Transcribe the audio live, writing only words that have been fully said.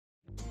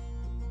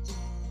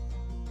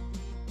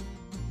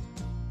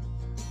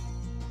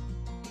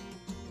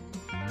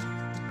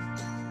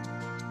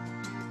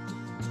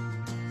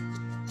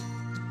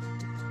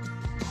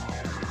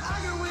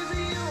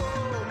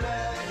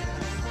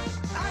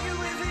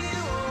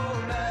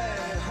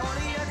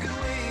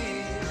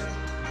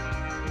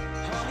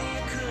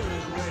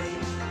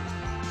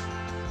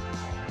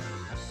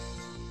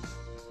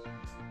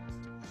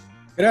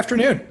Good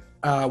afternoon.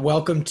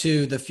 Welcome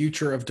to The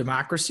Future of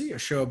Democracy, a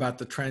show about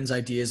the trends,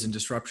 ideas, and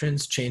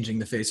disruptions changing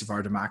the face of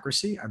our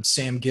democracy. I'm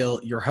Sam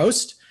Gill, your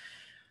host.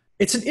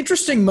 It's an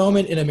interesting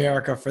moment in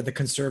America for the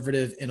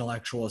conservative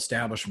intellectual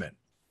establishment.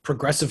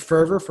 Progressive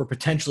fervor for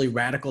potentially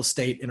radical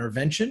state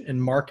intervention in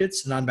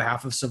markets and on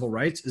behalf of civil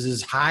rights is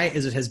as high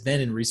as it has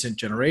been in recent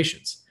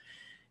generations.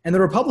 And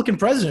the Republican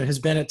president has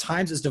been at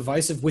times as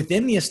divisive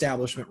within the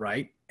establishment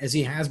right as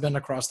he has been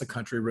across the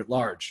country writ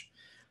large.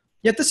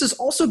 Yet this has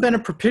also been a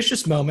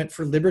propitious moment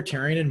for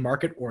libertarian and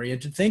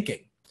market-oriented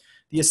thinking.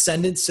 The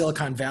ascendant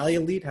Silicon Valley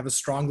elite have a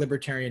strong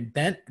libertarian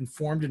bent,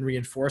 informed and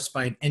reinforced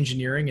by an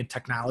engineering and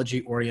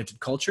technology-oriented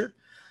culture,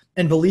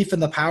 and belief in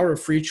the power of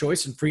free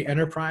choice and free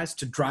enterprise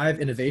to drive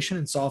innovation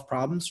and solve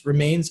problems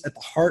remains at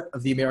the heart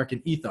of the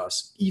American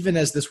ethos, even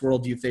as this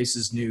worldview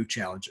faces new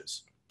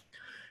challenges.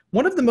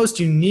 One of the most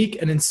unique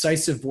and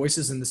incisive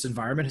voices in this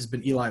environment has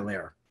been Eli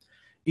Lehrer.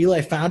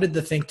 Eli founded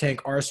the think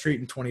tank R Street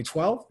in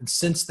 2012, and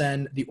since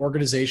then, the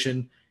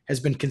organization has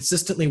been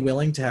consistently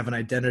willing to have an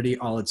identity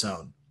all its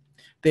own.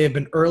 They have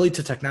been early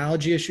to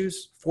technology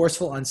issues,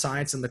 forceful on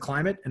science and the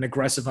climate, and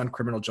aggressive on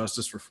criminal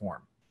justice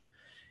reform.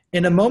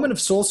 In a moment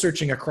of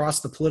soul-searching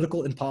across the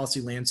political and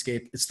policy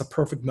landscape, it's the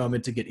perfect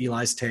moment to get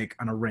Eli's take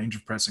on a range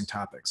of pressing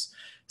topics.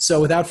 So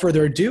without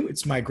further ado,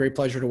 it's my great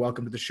pleasure to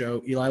welcome to the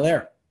show, Eli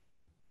Lehrer.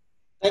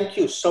 Thank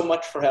you so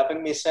much for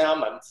having me,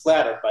 Sam. I'm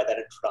flattered by that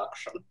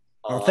introduction.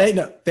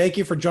 Thank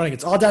you for joining.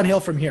 It's all downhill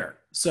from here.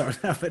 So,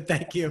 but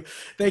thank you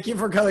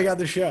for coming on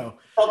the show.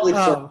 Probably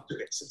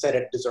since I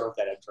didn't deserve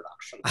that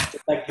introduction. So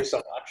thank you so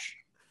much.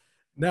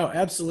 No,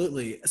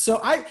 absolutely.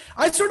 So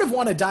I sort of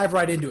want to dive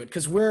right into it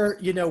because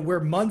we're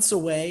months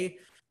away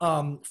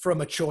from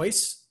a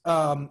choice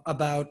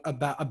about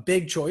a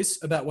big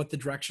choice about what the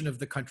direction of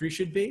the country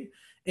should be,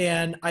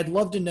 and I'd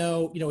love to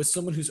know, as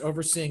someone who's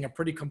overseeing a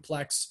pretty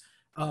complex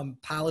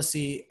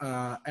policy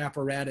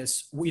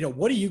apparatus,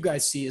 what do you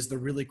guys see as the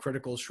really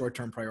critical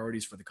short-term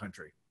priorities for the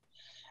country?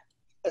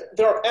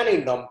 There are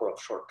any number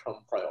of short-term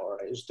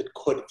priorities that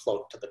could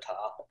float to the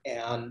top,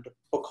 and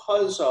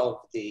because of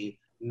the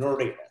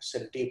nerdiness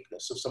and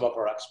deepness of some of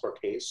our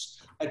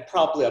expertise, I'd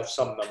probably have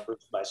some members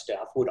of my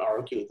staff who would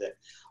argue that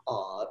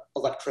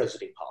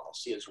electricity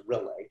policy is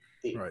really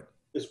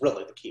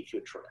the key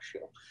future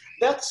issue.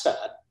 That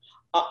said,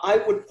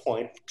 I would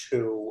point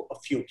to a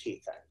few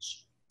key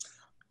things.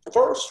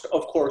 First,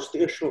 of course,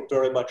 the issue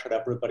very much on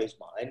everybody's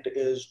mind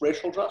is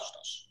racial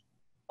justice.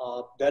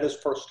 That is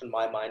first in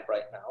my mind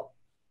right now,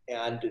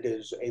 and it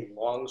is a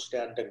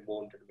long-standing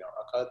wound in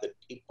America that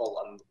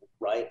people on the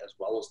right as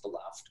well as the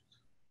left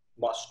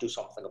must do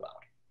something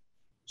about.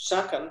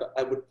 Second,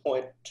 I would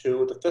point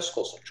to the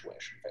fiscal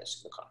situation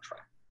facing the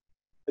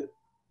country.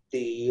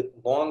 The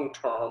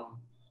long-term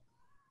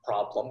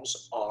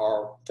problems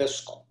are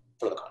fiscal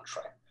for the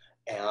country,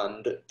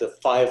 and the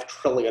 $5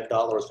 trillion in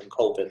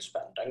COVID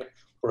spending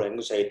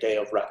brings a day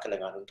of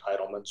reckoning on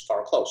entitlements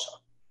far closer.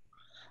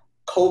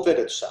 COVID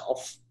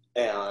itself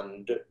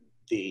and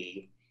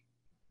the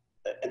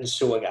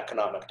ensuing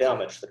economic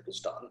damage that it has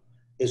done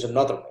is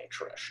another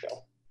major issue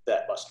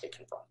that must be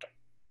confronted.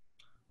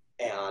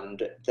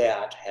 And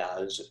that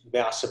has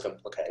massive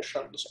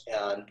implications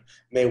and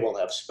may well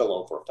have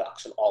spillover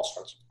effects in all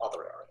sorts of other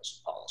areas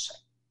of policy.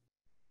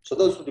 So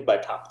those would be my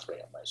top three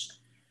at least.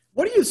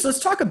 So let's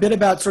talk a bit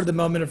about sort of the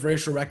moment of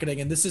racial reckoning.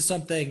 And this is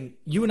something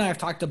you and I have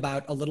talked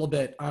about a little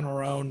bit on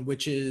our own,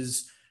 which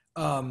is,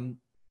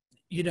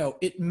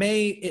 it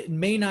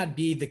may not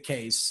be the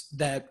case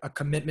that a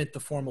commitment to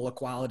formal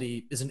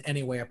equality is in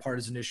any way a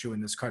partisan issue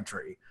in this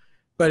country,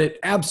 but it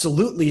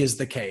absolutely is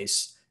the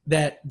case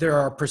that there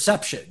are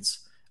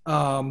perceptions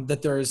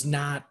that there is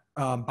not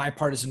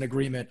bipartisan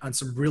agreement on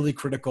some really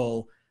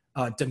critical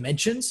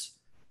dimensions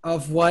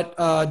of what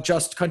a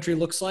just country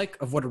looks like,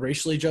 of what a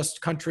racially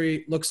just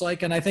country looks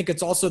like. And I think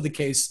it's also the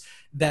case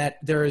that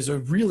there is a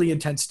really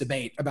intense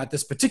debate about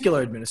this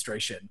particular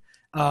administration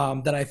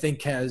that I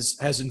think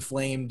has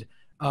inflamed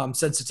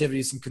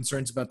sensitivities and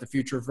concerns about the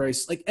future of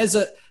race. Like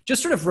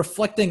just sort of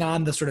reflecting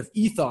on the sort of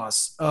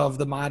ethos of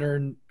the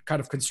modern kind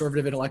of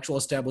conservative intellectual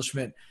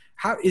establishment,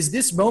 how is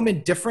this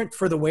moment different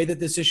for the way that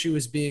this issue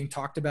is being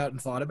talked about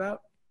and thought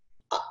about?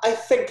 I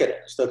think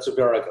it is. That's a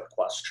very good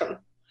question.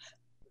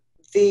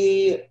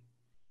 The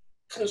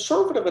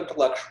conservative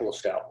intellectual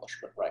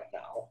establishment right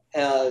now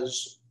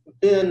has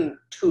been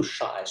too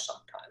shy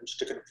sometimes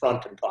to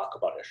confront and talk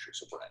about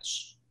issues of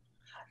race.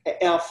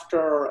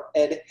 After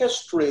a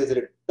history that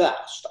at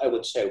best I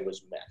would say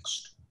was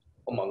mixed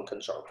among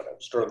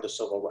conservatives during the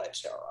civil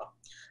rights era,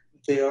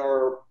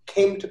 there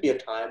came to be a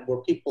time where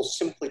people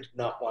simply did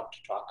not want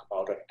to talk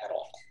about it at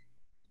all.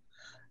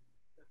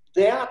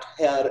 That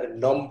had a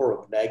number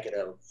of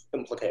negative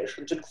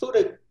implications,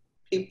 including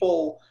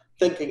people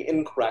thinking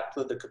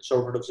incorrectly that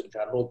conservatives in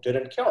general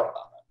didn't care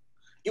about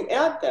it. You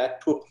add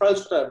that to a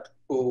president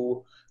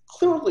who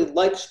clearly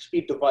likes to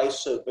be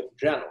divisive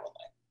generally.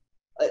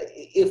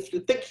 If you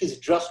think he's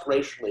just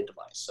racially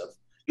divisive,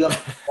 you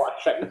have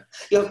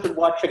been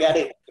watching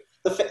anything.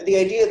 The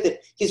idea that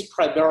he's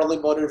primarily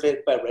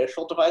motivated by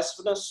racial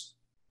divisiveness,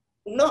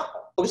 No,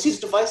 because he's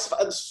divisive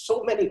on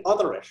so many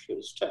other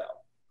issues too.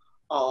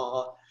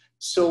 Uh,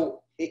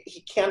 so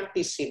he can't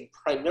be seen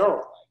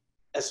primarily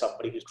as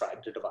somebody who's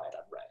trying to divide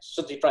on race,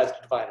 since he tries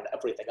to divide on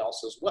everything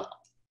else as well.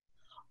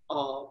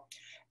 Uh,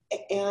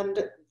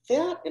 and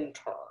that, in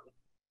turn,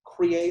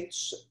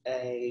 creates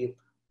a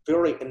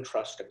very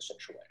interesting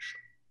situation.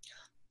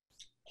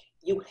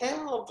 You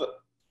have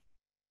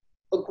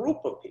a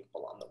group of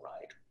people on the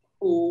right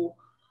who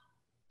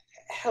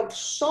have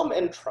some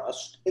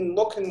interest in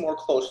looking more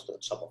closely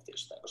at some of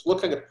these things,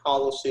 looking at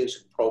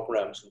policies and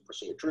programs and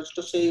procedures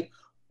to see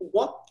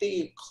what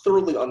the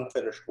clearly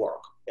unfinished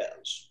work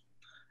is.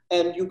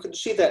 And you can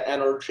see that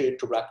energy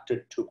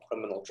directed to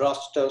criminal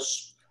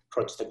justice,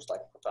 towards things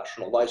like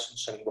professional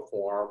licensing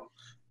reform,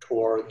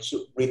 towards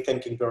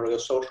rethinking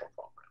various social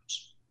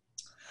programs.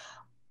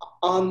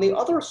 On the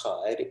other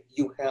side,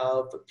 you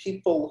have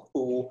people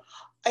who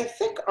I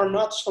think are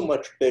not so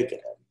much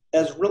bigoted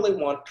as really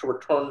want to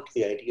return to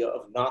the idea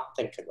of not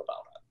thinking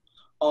about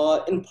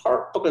it. In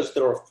part because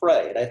they're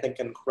afraid, I think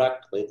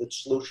incorrectly, that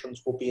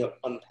solutions will be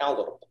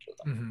unpalatable to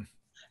them. Mm-hmm.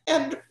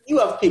 And you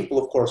have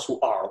people, of course, who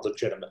are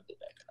legitimately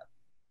bigoted.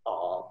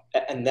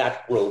 And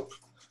that group,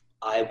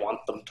 I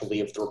want them to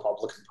leave the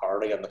Republican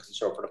Party and the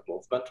conservative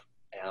movement,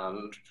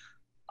 and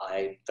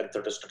I think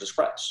they're just a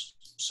disgrace.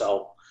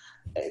 So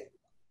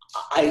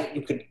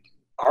you could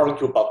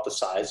argue about the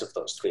size of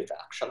those three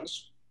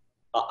factions.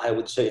 I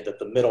would say that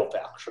the middle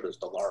faction is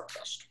the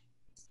largest,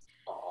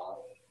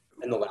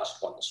 and the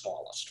last one the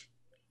smallest.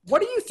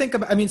 What do you think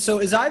about, I mean, so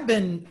as I've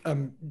been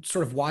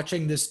sort of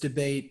watching this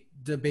debate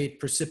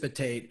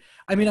precipitate,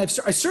 I mean, I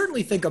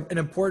certainly think an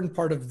important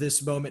part of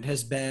this moment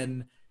has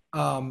been,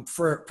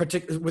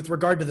 with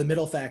regard to the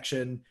middle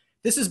faction,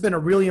 this has been a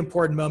really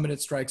important moment,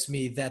 it strikes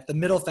me, that the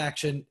middle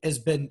faction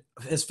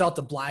has felt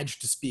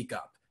obliged to speak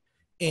up.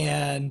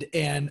 And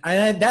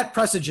that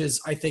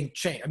presages, I think,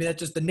 change. I mean, that's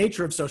just the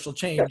nature of social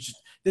change.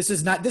 This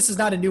is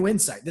not a new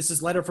insight. This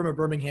is letter from a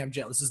Birmingham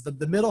jail. This is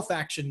the middle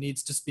faction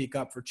needs to speak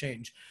up for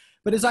change.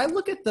 But as I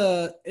look at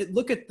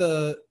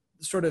the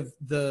sort of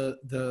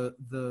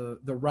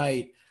the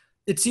right,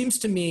 it seems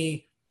to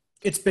me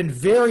it's been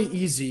very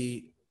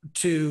easy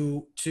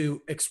to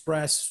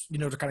express,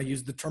 to kind of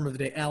use the term of the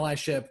day,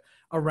 allyship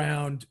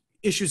around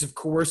issues of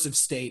coercive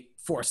state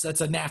force.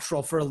 That's a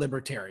natural for a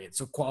libertarian.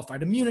 So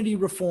qualified immunity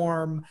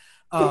reform,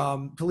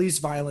 police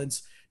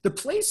violence. The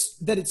place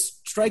that it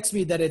strikes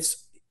me that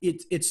it's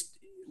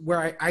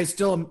where I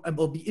still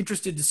will be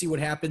interested to see what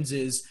happens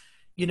is,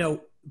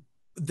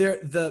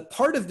 the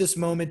part of this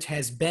moment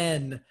has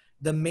been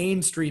the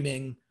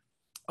mainstreaming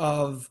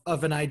of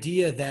an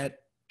idea that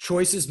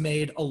choices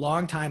made a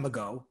long time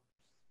ago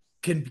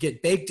can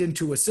get baked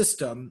into a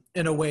system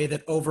in a way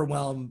that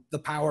overwhelm the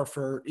power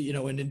for,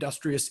 an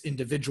industrious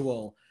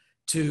individual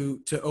to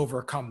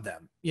overcome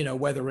them,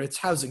 whether it's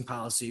housing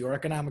policy or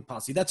economic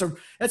policy. That's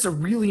a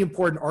really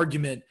important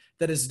argument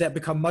that has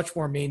become much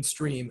more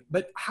mainstream.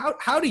 But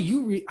how do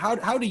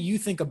you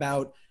think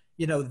about,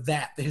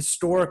 the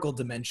historical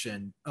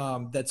dimension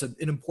that's an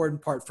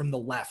important part from the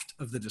left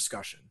of the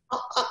discussion?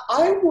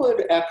 I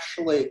would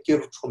actually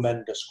give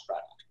tremendous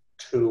credit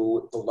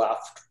to the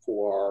left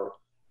for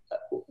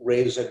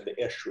raising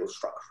the issue of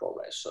structural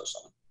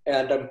racism.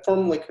 And I'm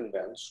firmly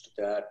convinced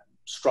that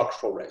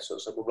structural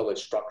racism, or really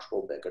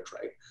structural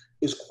bigotry,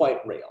 is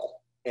quite real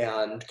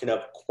and can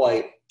have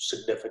quite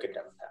significant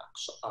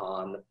impacts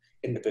on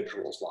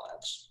individuals'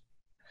 lives.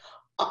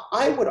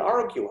 I would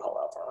argue,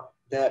 however,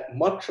 that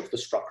much of the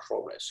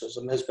structural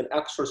racism has been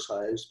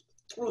exercised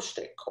through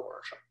state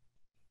coercion,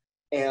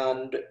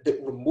 and that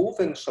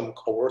removing some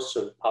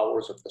coercive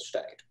powers of the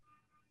state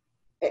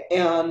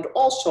and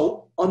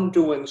also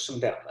undoing some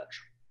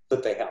damage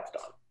that they have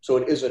done. So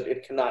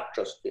it cannot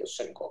just be a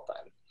single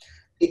thing.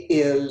 It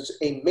is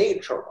a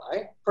major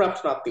way,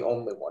 perhaps not the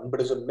only one,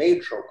 but is a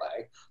major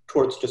way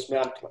towards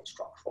dismantling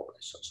structural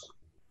racism.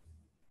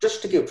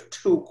 Just to give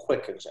two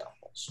quick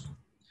examples.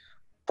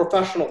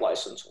 Professional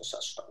licensing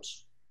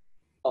systems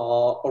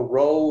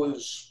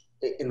arose,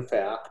 in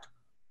fact,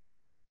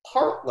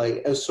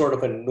 partly as sort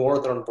of a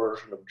northern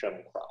version of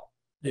Jim Crow.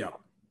 Yeah.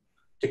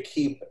 To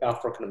keep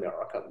African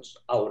Americans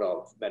out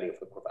of many of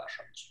the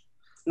professions.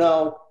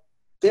 Now,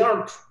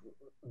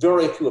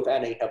 very few, if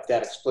any, have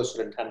that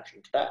explicit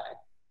intention today,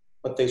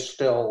 but they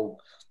still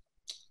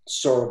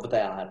serve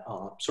that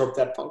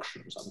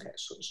function in some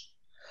cases.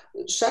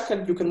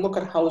 Second, you can look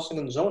at housing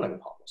and zoning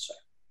policy.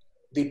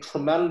 The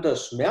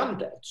tremendous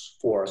mandates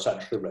for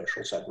essentially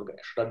racial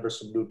segregation under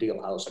some New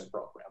Deal housing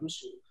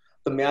programs,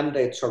 the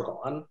mandates are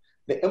gone.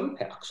 The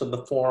impacts in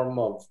the form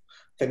of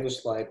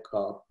things like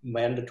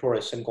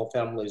mandatory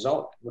single-family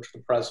zoning, which the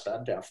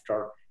president,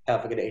 after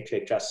having an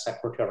HHS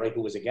secretary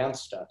who was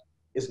against it,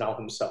 is now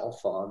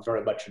himself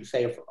very much in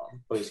favor of,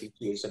 because he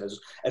views it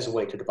as a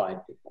way to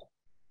divide people.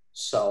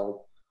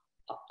 So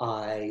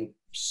I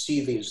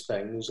see these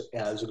things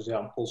as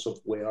examples of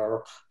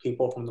where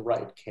people from the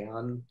right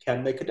can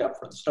make a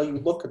difference. Now, you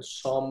look at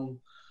some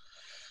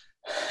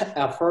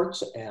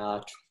efforts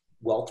at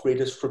wealth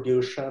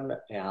redistribution,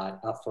 at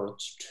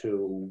efforts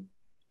to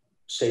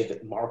say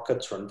that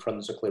markets are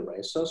intrinsically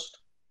racist.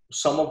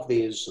 Some of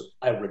these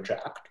I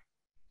reject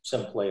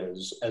simply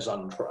as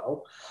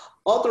untrue.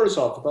 Others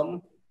of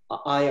them,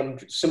 I am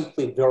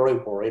simply very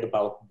worried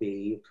about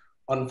the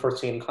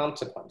unforeseen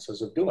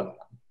consequences of doing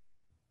them.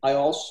 I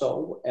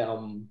also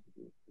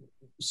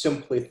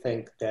simply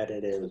think that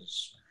it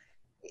is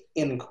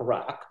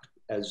incorrect,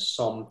 as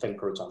some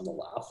thinkers on the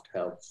left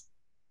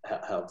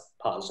have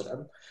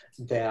posited,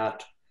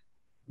 that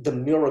the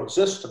mere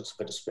existence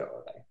of a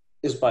disparity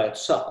is by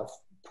itself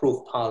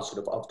proof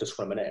positive of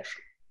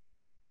discrimination.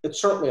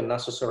 It's certainly a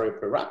necessary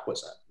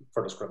prerequisite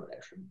for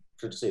discrimination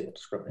to see that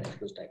discrimination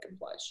has taken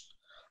place.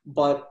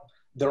 But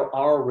there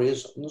are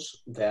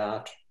reasons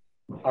that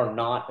are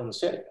not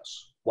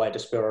insidious why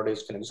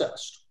disparities can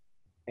exist.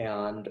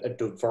 And a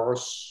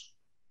diverse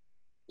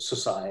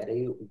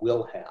society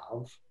will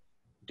have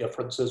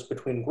differences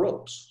between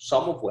groups,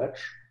 some of which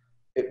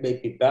it may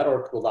be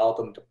better to allow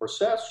them to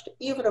persist,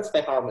 even if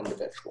they harm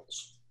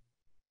individuals.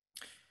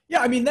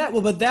 Yeah, I mean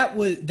let's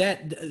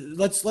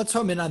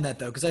home in on that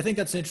though, because I think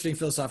that's an interesting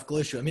philosophical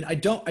issue. I mean, I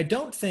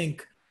don't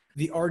think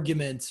the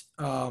argument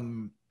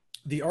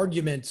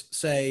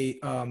say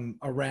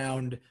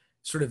around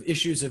sort of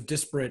issues of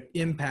disparate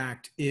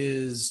impact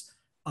is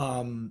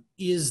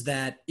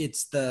that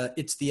it's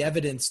the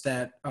evidence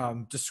that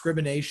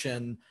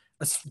discrimination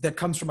that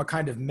comes from a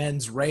kind of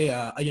mens rea,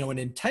 an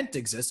intent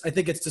exists. I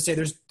think it's to say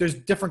there's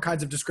different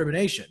kinds of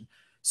discrimination.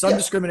 Some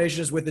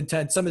discrimination is with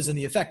intent, some is in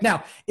the effect.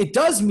 Now, it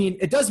does mean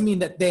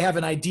that they have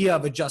an idea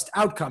of a just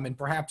outcome, and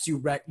perhaps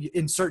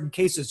in certain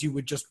cases you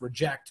would just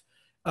reject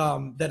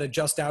that a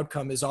just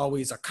outcome is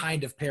always a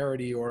kind of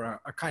parity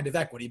or a kind of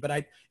equity.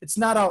 But it's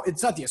not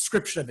the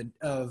ascription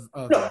of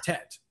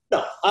intent.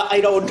 No, I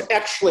don't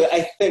actually.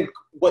 I think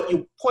what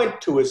you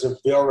point to is a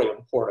very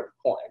important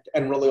point,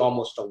 and really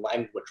almost a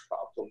language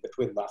problem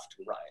between left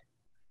and right.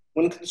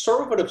 When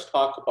conservatives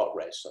talk about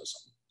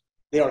racism,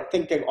 they are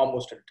thinking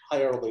almost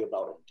entirely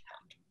about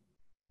intent.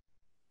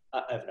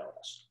 I've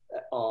noticed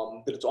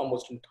that it's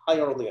almost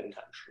entirely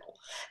intentional.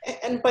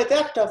 And by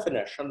that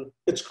definition,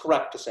 it's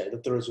correct to say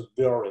that there is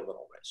very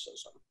little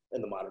racism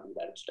in the modern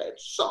United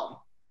States. Some,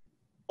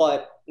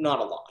 but not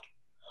a lot.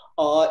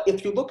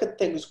 If you look at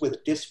things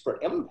with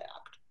disparate impact,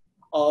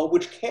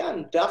 which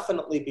can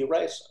definitely be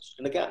racist,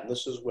 and again,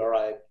 this is where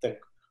I think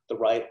the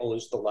right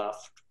owes the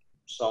left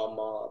some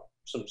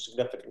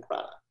significant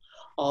credit,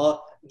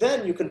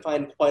 then you can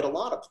find quite a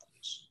lot of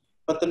things.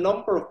 But the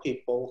number of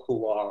people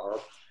who are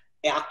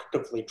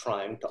actively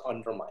trying to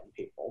undermine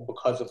people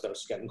because of their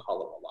skin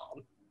color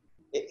alone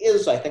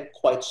is, I think,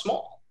 quite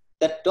small.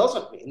 That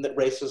doesn't mean that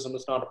racism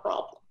is not a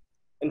problem.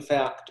 In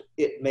fact,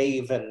 it may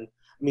even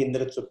mean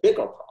that it's a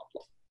bigger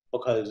problem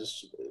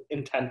because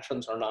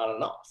intentions are not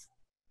enough.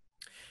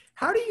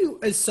 How do you,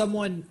 as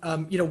someone,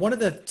 one of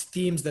the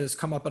themes that has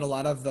come up in a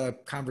lot of the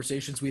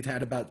conversations we've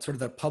had about sort of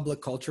the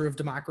public culture of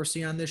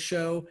democracy on this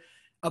show,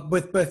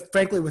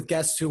 frankly, with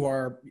guests who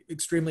are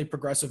extremely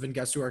progressive and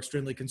guests who are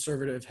extremely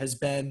conservative, has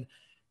been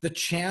the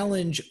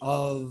challenge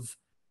of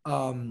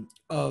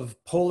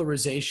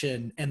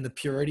polarization and the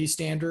purity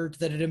standard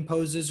that it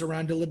imposes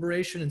around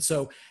deliberation. And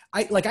so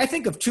I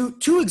think of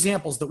two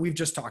examples that we've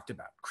just talked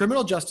about: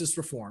 criminal justice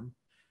reform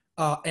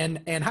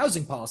and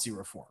housing policy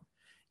reform.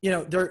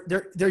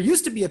 There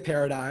used to be a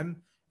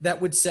paradigm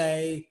that would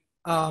say,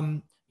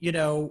 that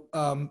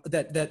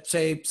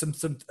say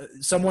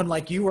someone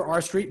like you or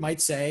R Street might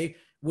say,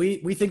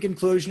 we think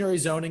inclusionary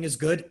zoning is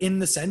good in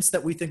the sense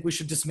that we think we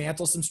should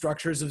dismantle some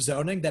structures of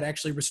zoning that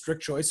actually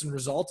restrict choice and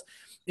result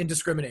in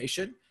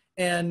discrimination.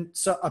 And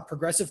so a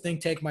progressive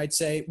think tank might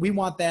say, we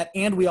want that,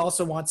 and we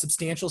also want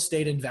substantial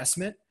state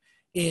investment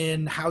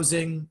in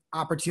housing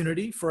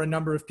opportunity for a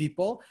number of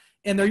people.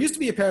 And there used to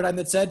be a paradigm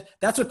that said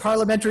that's what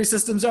parliamentary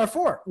systems are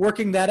for,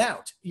 working that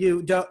out.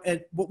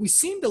 What we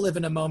seem to live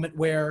in a moment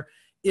where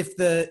if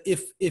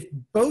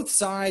both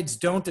sides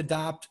don't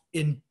adopt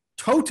in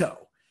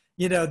toto,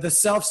 the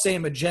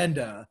self-same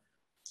agenda,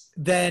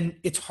 then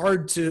it's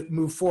hard to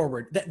move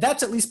forward.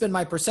 That's at least been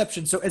my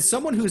perception. So as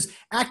someone who's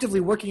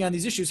actively working on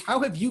these issues, how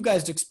have you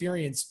guys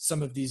experienced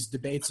some of these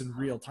debates in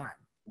real time?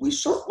 We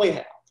certainly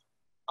have.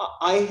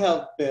 I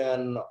have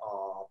been,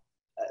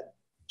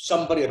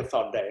 somebody at a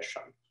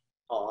foundation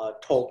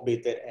told me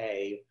that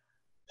a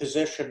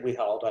position we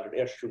held on an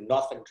issue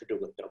nothing to do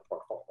with their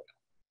portfolio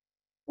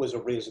was a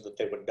reason that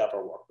they would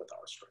never work with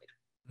our street.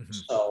 Mm-hmm.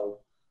 So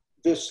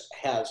this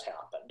has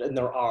happened, and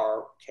there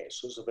are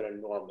cases of an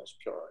enormous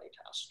purity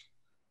test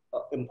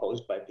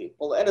imposed by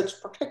people, and it's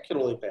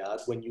particularly bad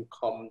when you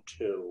come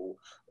to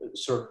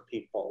certain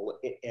people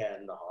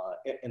in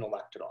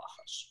elected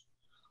office.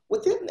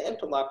 Within the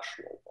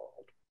intellectual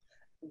world,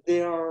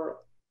 there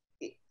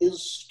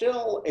is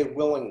still a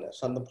willingness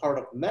on the part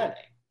of many,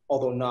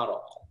 although not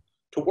all,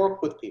 to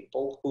work with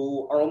people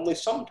who are only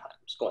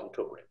sometimes going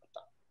to agree with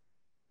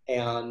them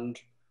and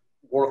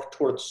work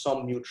towards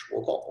some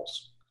mutual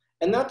goals.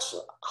 And that's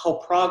how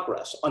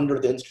progress under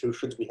the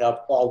institutions we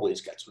have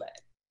always gets made.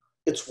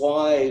 It's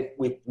why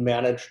we've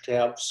managed to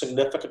have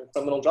significant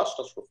criminal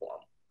justice reform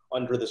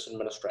under this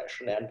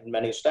administration and in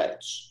many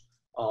states.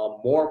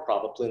 more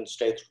probably in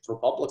states with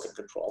Republican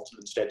control than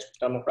in states with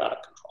Democratic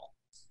control.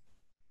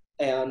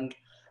 And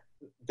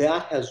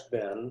that has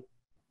been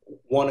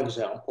one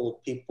example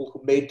of people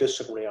who may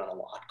disagree on a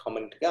lot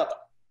coming together.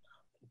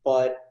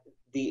 But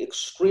the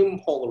extreme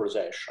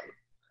polarization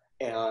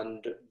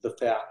and the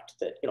fact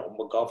that,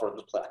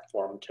 McGovern's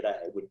platform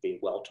today would be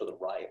well to the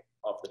right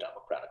of the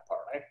Democratic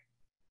Party,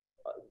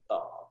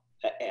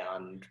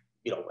 and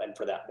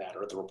for that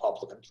matter, the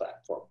Republican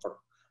platform for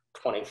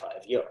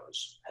 25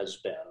 years has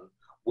been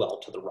well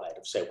to the right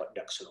of, say, what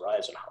Nixon or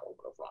Eisenhower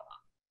would have run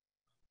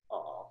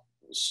on.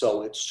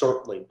 So it's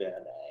certainly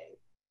been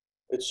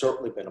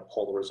a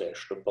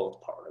polarization of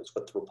both parties,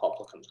 with the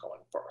Republicans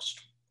going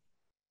first.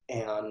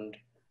 And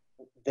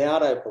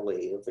that, I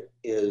believe,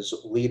 is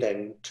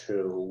leading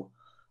to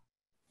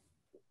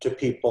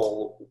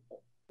people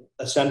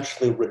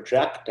essentially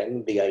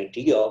rejecting the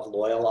idea of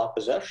loyal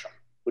opposition,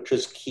 which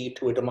is key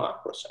to a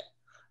democracy.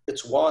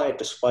 It's why,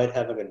 despite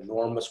having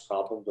enormous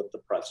problems with the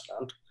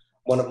president,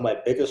 one of my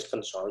biggest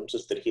concerns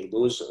is that he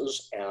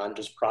loses and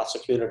is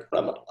prosecuted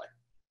criminally.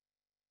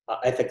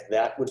 I think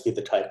that would be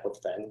the type of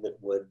thing that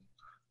would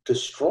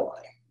destroy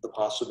the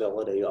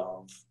possibility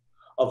of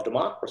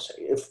democracy.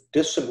 If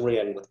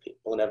disagreeing with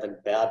people and having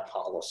bad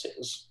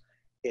policies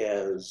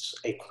is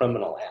a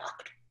criminal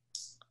act,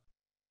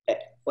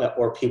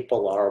 or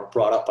people are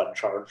brought up on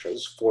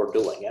charges for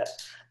doing it,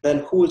 then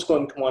who is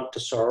going to want to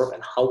serve,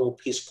 and how will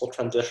peaceful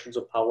transitions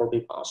of power be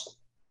possible?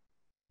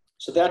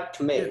 So that,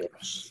 to me,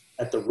 is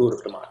at the root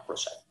of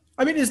democracy.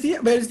 I mean, is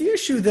the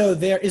issue though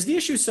is the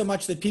issue so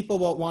much that people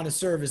won't want to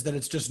serve is that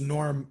it's just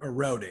norm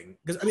eroding?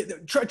 Because I mean,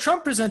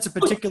 Trump presents a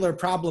particular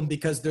problem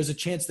because there's a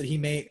chance that he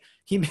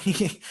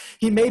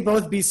may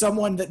both be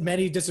someone that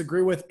many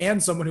disagree with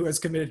and someone who has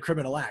committed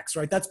criminal acts,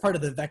 right? That's part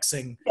of the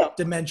vexing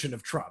dimension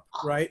of Trump,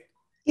 right?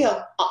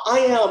 Yeah,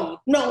 I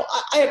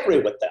agree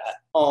with that.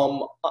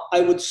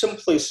 I would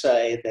simply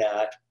say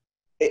that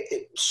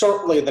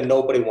certainly the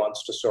nobody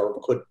wants to serve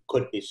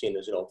could be seen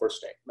as an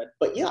overstatement,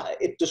 but yeah,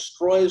 it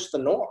destroys the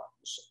norms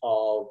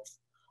of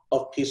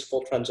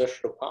peaceful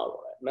transition of power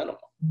at minimum.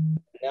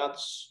 And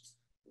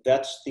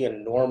that's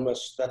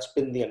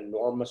been the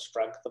enormous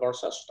strength of our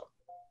system.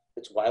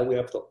 It's why we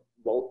have the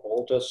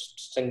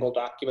oldest single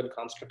document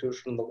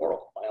constitution in the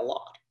world by a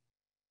lot.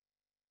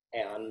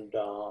 And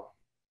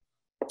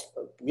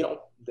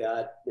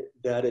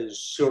that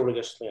is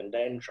seriously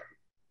endangered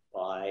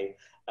by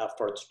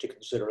efforts to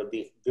consider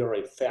the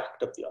very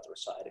fact of the other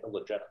side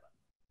illegitimate.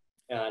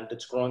 And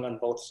it's growing on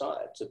both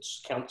sides.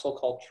 It's cancel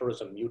culture is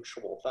a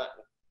mutual thing.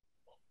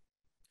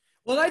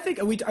 Well, I think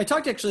I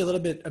talked actually a little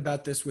bit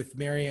about this with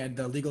Marianne,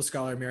 the legal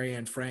scholar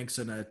Marianne Franks,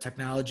 in a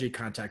technology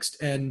context.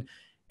 And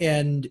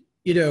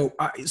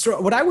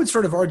so what I would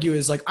sort of argue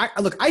is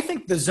I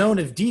think the zone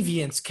of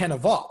deviance can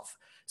evolve.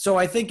 So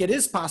I think it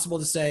is possible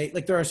to say,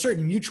 there are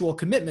certain mutual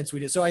commitments we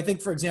do. So I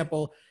think, for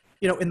example,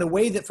 in the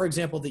way that, for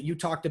example, that you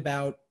talked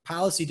about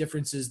policy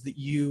differences that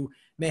you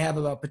may have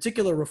about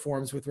particular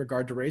reforms with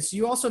regard to race,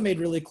 you also made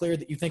really clear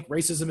that you think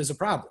racism is a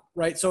problem,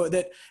 right? So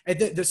that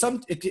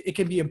it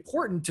can be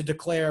important to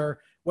declare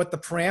what the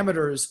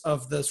parameters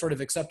of the sort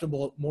of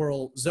acceptable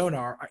moral zone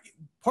are.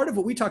 Part of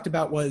what we talked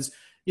about was,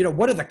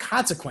 what are the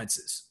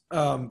consequences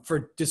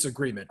for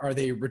disagreement? Are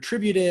they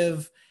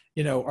retributive?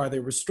 Are they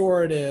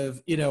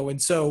restorative?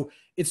 And so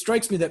it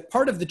strikes me that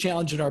part of the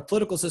challenge in our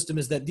political system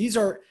is that these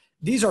are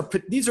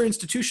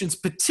institutions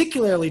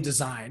particularly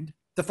designed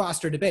to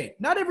foster debate.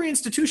 Not every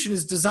institution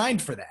is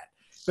designed for that,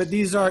 but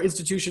these are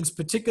institutions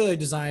particularly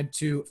designed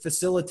to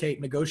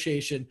facilitate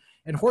negotiation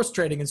and horse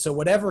trading. And so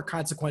whatever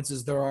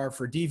consequences there are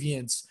for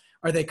deviance,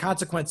 are they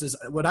consequences,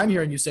 what I'm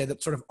hearing you say,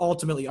 that sort of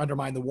ultimately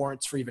undermine the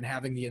warrants for even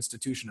having the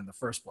institution in the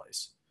first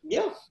place?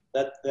 Yeah,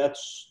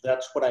 that's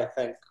what I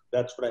think.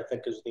 That's what I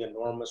think is the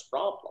enormous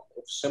problem.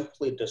 If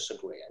simply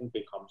disagreeing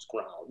becomes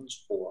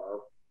grounds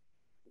for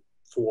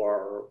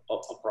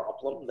a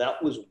problem,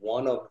 that was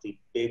one of the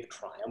big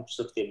triumphs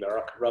of the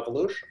American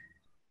Revolution,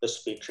 the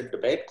speech and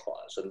debate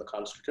clause in the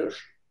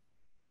Constitution,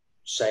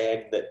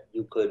 saying that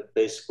you could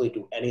basically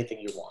do anything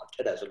you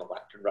wanted as an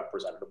elected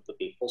representative of the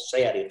people,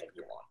 say anything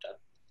you wanted,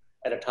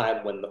 at a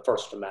time when the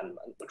First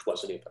Amendment, which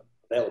wasn't even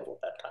available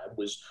at that time,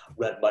 was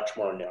read much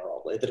more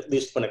narrowly, that at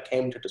least when it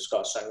came to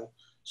discussing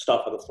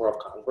stuff on the floor of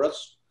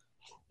Congress,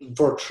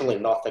 virtually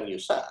nothing you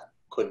said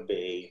could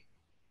be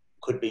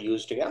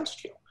used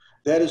against you.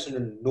 That is an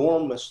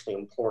enormously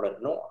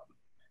important norm.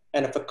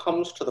 And if it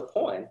comes to the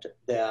point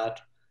that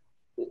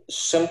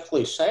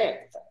simply saying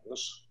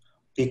things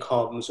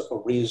becomes a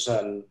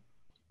reason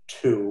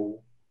to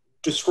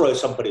destroy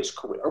somebody's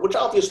career, which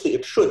obviously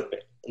it should be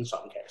in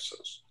some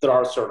cases. There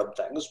are certain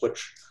things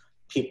which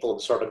people in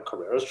certain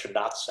careers should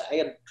not say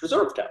and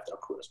deserve to have their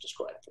careers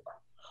destroyed for.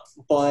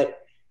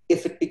 But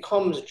if it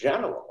becomes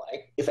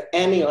generally, if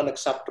any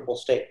unacceptable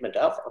statement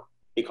ever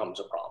becomes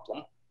a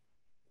problem,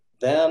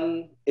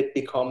 then it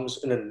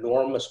becomes an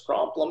enormous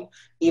problem,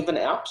 even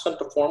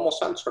absent a formal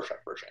censorship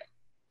regime.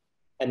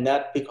 And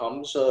that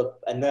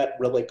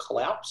really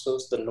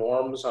collapses the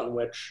norms on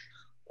which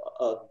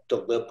a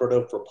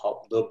deliberative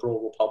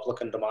liberal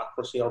Republican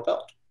democracy are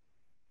built.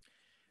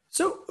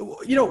 So,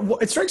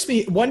 it strikes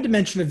me one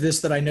dimension of this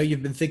that I know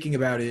you've been thinking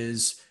about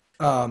is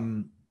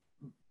um,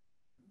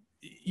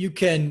 you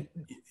can,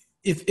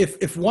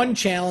 if one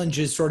challenge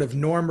is sort of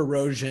norm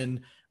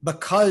erosion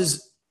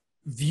because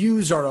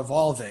views are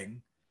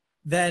evolving,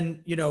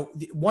 then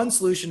one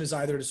solution is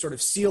either to sort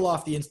of seal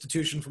off the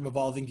institution from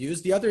evolving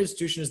views. The other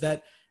institution is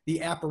that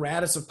the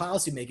apparatus of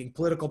policymaking,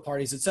 political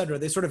parties, et cetera,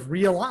 they sort of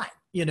realign,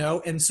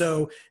 and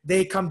so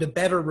they come to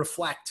better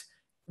reflect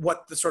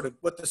what the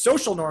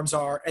social norms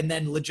are, and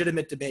then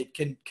legitimate debate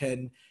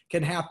can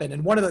happen.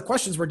 And one of the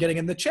questions we're getting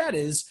in the chat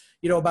is,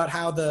 about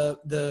how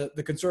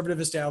the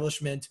conservative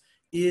establishment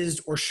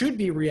is or should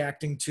be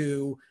reacting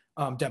to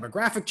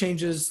demographic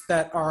changes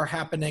that are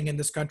happening in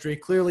this country,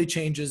 clearly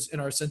changes in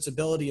our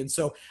sensibility. And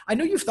so I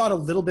know you've thought a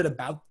little bit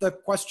about the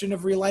question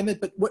of realignment,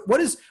 but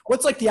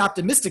what's like the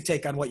optimistic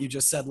take on what you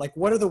just said? Like,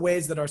 what are the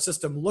ways that our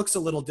system looks a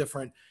little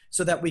different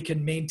so that we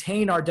can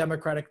maintain our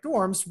democratic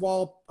norms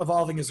while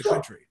evolving as a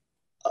country?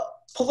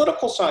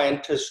 Political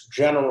scientists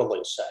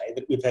generally say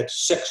that we've had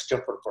 6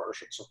 different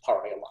versions of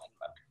party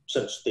alignment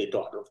since the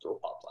dawn of the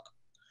Republic.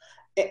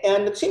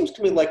 And it seems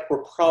to me like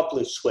we're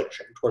probably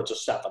switching towards a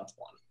 7th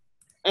one.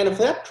 And if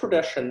that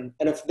tradition,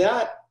 and if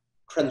that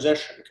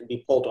transition can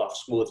be pulled off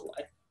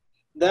smoothly,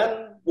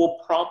 then we'll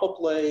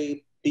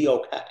probably be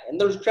okay. And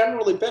there's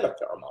generally been a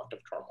fair amount of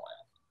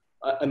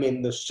turmoil. I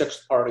mean, the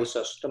 6th party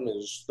system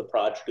is the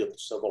progeny of the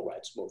civil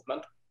rights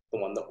movement. The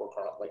one that we're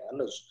currently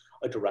in is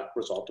a direct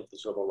result of the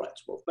civil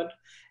rights movement.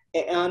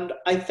 And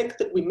I think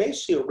that we may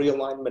see a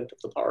realignment of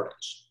the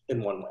parties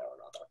in one way or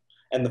another,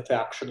 and the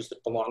factions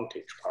that belong to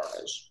each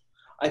parties.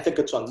 I think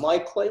it's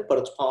unlikely, but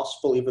it's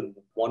possible even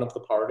one of the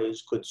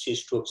parties could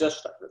cease to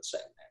exist under its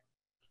same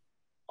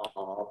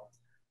name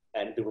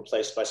and be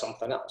replaced by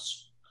something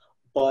else.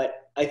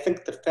 But I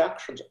think the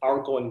factions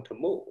are going to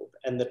move,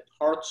 and that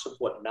parts of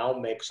what now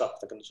makes up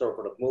the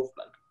conservative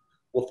movement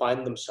will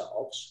find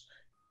themselves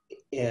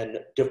in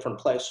different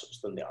places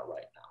than they are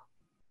right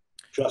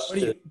now.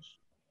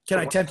 Can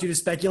I tempt you to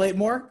speculate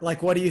more?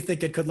 Like, what do you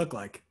think it could look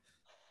like?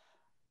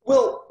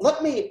 Well,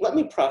 let me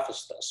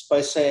preface this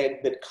by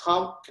saying that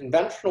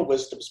conventional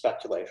wisdom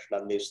speculation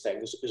on these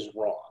things is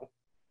wrong.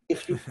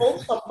 If you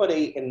told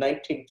somebody in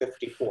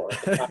 1954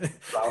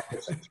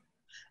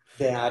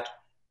 that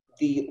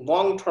the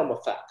long-term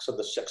effects of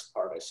the 6th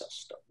party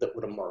system that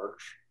would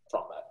emerge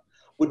from it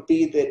would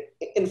be that,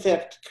 in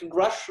fact,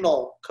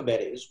 congressional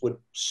committees would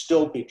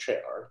still be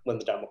chaired when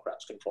the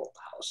Democrats controlled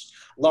the House,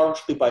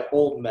 largely by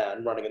old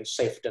men running in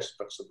safe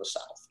districts of the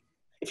South.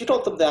 If you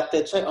told them that,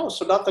 they'd say, oh,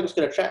 so nothing's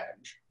going to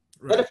change.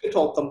 Right. Then if you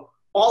told them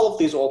all of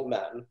these old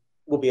men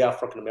will be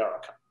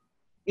African-American,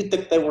 you'd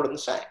think they were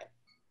insane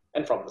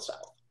and from the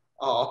South,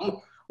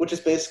 which is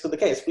basically the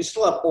case. We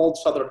still have old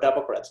Southern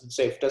Democrats in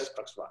safe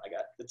districts running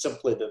it. It's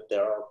simply that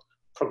they're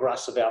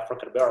progressive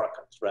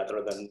African-Americans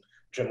rather than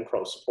Jim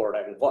Crow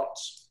supporting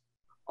whites.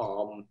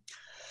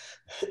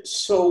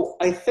 So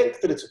I think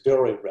that it's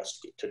very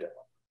risky to do.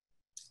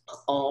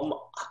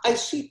 I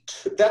see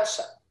that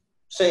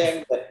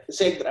saying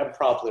that I'm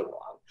probably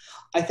wrong.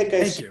 I think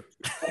I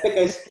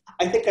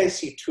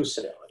see 2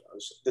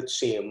 scenarios that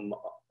seem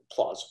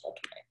plausible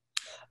to me.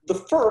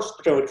 The first,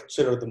 which I would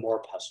consider the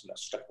more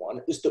pessimistic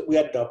one, is that we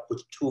end up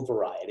with 2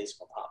 varieties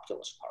of a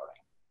populist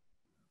party.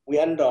 We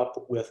end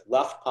up with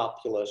left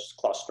populists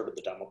clustered at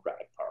the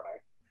Democratic Party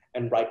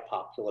and right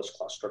populists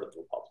clustered at the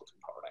Republican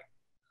Party.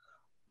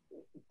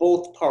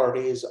 Both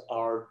parties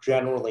are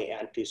generally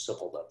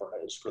anti-civil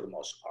liberties for the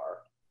most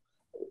part.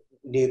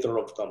 Neither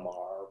of them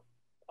are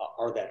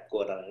that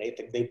good on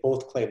anything. They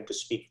both claim to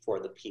speak for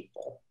the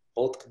people.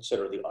 Both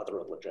consider the other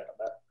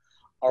illegitimate.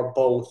 Are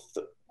both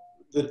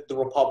the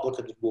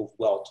Republicans move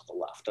well to the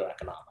left on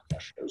economic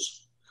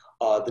issues.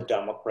 The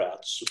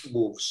Democrats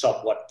move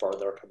somewhat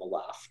further to the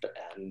left,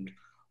 and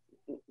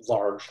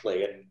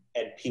largely,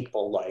 and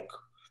people like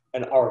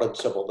and ardent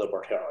civil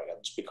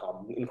libertarians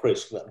become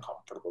increasingly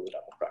uncomfortable with the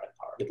Democratic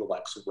Party. The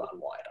likes of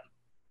Ron Wyden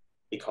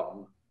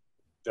become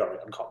very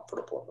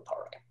uncomfortable in the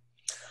party.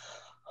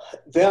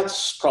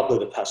 That's probably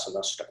the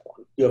pessimistic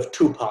one. You have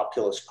 2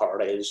 populist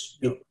parties.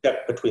 You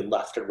get between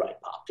left and right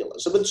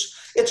populism.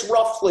 It's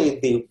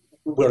roughly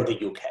where the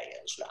UK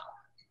is now.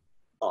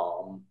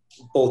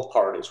 Both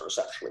parties are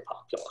essentially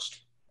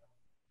populist.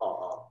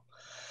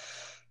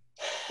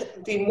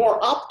 The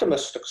more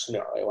optimistic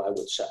scenario, I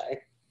would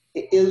say,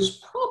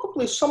 is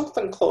probably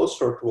something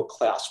closer to a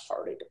class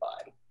party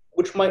divide,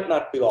 which might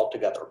not be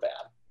altogether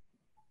bad.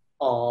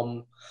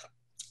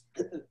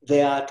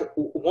 That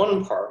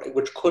one party,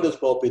 which could as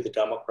well be the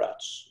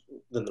Democrats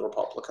than the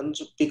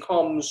Republicans,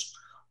 becomes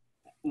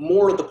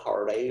more the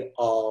party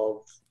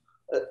of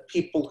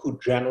people who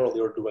generally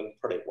are doing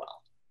pretty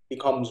well,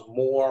 becomes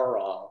more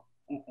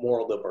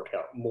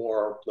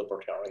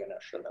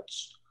libertarianish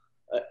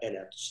in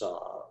its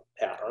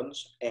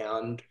patterns,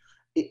 and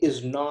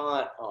is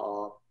not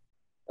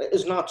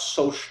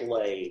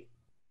socially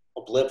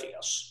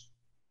oblivious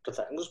to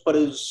things, but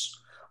is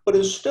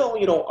still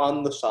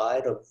on the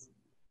side of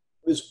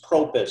is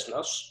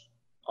pro-business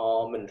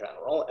in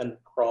general and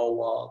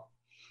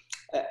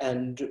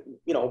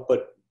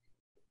but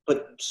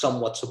but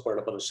somewhat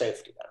supportive of a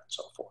safety net and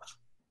so forth.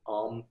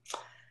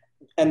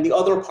 And the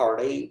other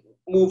party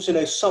moves in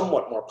a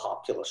somewhat more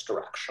populist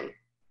direction,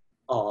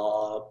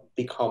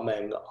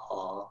 becoming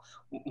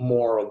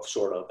more of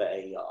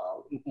a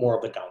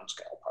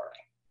downscale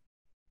party.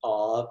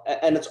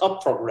 And it's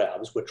up for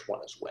grabs which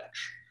one is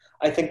which.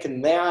 I think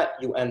in that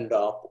you end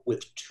up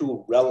with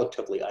two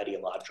relatively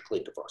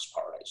ideologically diverse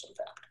parties, in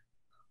fact,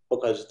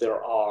 because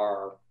there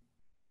are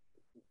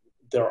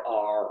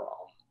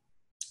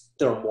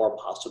more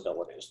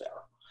possibilities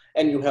there.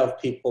 And you have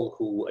people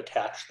who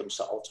attach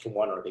themselves to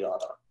one or the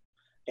other.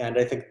 And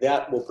I think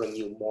that will bring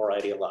you more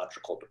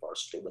ideological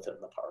diversity within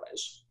the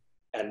parties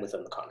and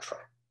within the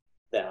country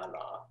than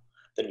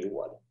you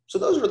would. So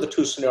those are the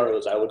two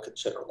scenarios I would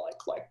consider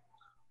likely.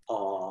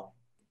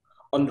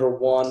 Under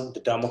one, the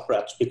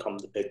Democrats become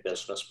the big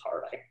business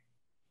party.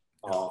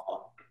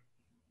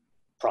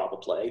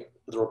 Probably.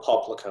 The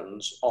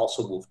Republicans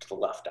also move to the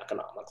left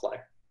economically,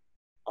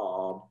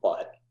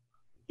 but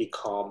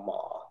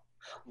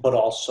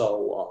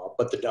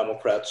the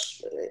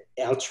Democrats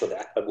answer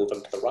that by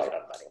moving to the right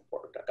on many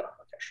important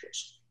economic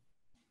issues.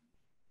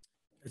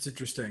 It's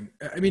interesting.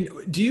 I mean,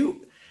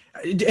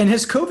 and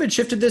has COVID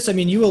shifted this? I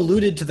mean, you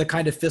alluded to the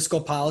kind of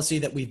fiscal policy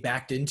that we've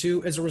backed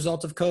into as a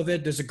result of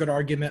COVID. There's a good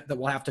argument that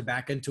we'll have to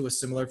back into a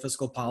similar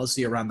fiscal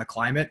policy around the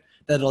climate,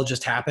 that it'll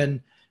just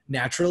happen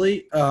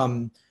naturally.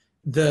 And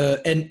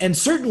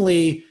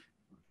certainly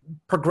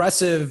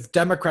progressive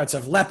Democrats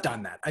have leapt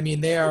on that. I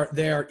mean, they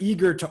are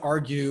eager to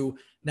argue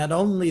not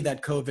only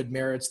that COVID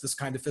merits this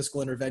kind of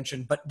fiscal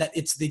intervention, but that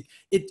it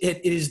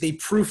is the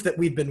proof that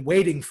we've been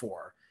waiting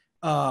for.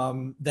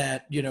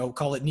 That,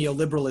 call it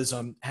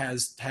neoliberalism,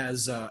 has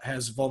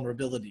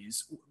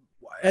vulnerabilities.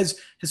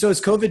 So has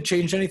COVID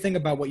changed anything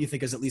about what you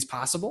think is at least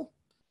possible?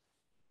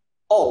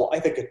 Oh, I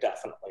think it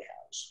definitely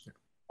has.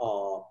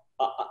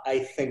 I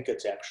think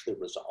it's actually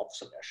resolved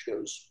some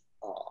issues.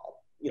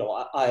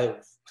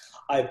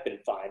 I've been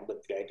fine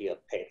with the idea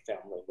of paid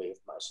family leave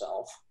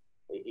myself,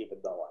 even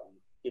though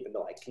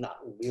I cannot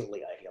really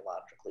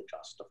ideologically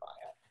justify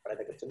it. But I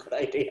think it's a good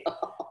idea.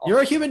 You're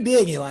a human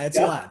being, Eli. It's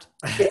allowed.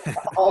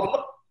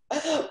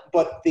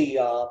 But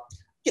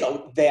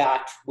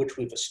that which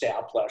we've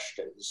established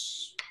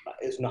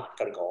is not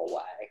going to go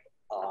away,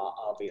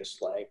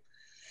 obviously.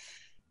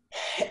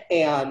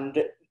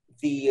 And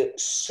the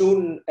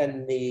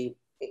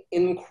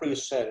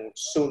increasing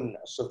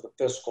soonness of the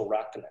fiscal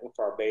reckoning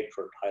for our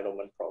major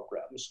entitlement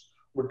programs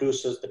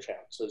reduces the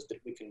chances that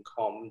we can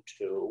come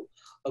to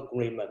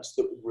agreements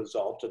that would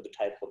result in the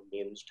type of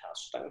means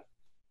testing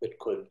that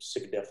could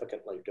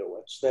significantly do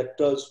it. So that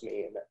does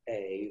mean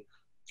a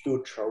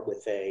future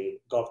with a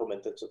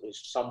government that's at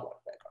least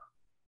somewhat bigger.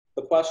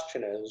 The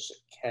question is,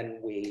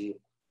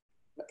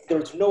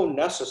 there's no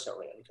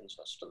necessary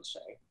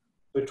inconsistency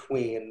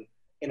between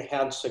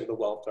enhancing the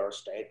welfare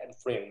state and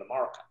freeing the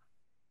market.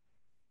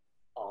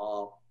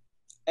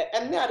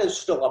 And that is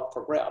still up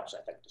for grabs,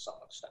 I think, to some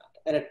extent.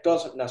 And it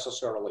doesn't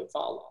necessarily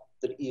follow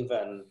that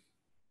even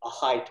a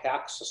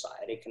high-tax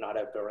society cannot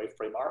have very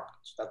free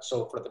markets. That's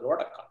so for the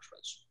Nordic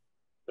countries.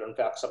 They're, in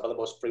fact, some of the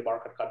most free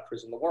market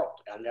countries in the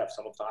world, and they have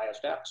some of the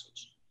highest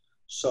taxes.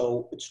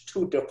 So it's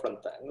two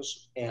different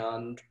things,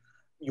 and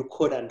you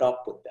could end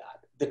up with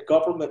that. The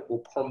government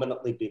will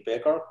permanently be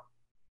bigger,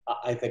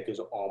 I think, is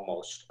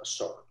almost a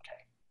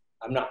certainty.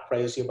 I'm not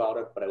crazy about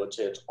it, but I would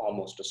say it's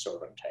almost a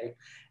certainty.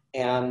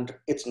 And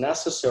it's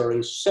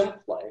necessary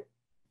simply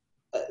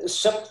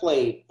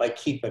by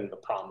keeping the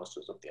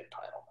promises of the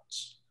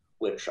entitlements,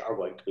 which are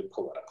going to be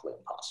politically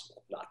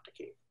impossible not to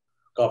keep.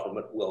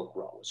 Government will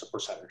grow as a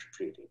percentage of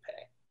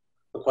GDP.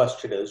 The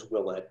question is,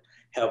 will it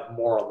have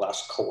more or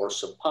less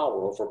coercive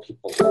power over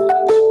people's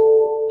lives?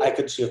 I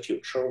could see a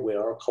future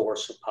where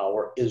coercive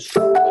power is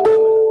sharply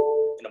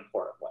limited in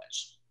important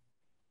ways.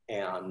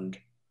 And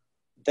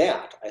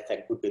that, I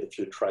think, would be the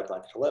future I'd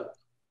like to live in,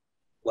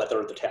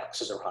 whether the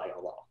taxes are high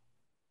or low.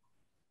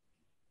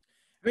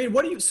 I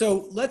mean,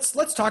 so let's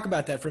talk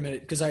about that for a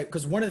minute,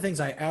 because one of the things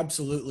I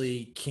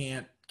absolutely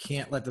can't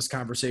let this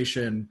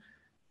conversation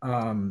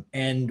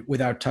end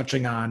without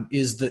touching on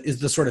is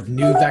the sort of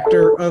new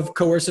vector of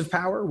coercive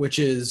power, which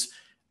is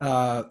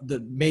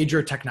the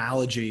major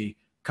technology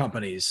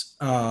companies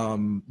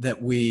that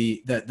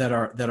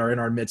are in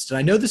our midst. And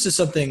I know this is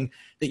something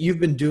that you've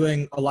been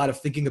doing a lot of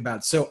thinking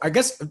about. So I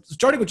guess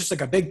starting with just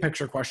like a big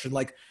picture question,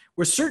 like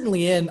we're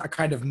certainly in a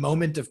kind of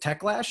moment of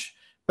techlash,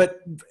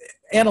 but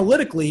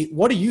analytically,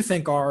 what do you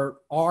think are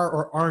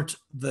or aren't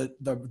the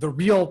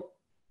real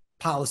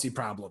policy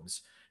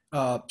problems,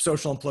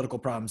 social and political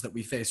problems that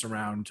we face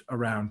around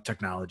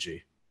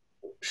technology?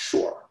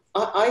 Sure.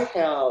 I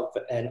have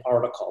an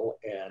article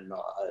in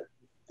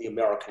the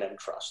American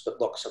Interest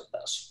that looks at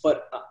this,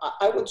 but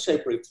I would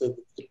say briefly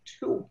that the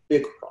two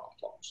big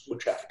problems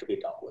which have to be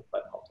dealt with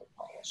by public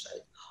policy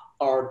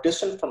are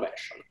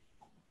disinformation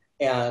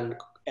and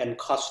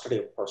custody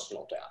of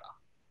personal data.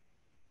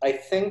 I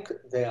think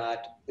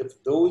that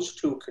if those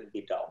two can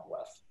be dealt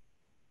with,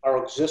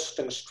 our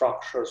existing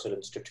structures and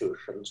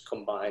institutions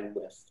combined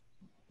with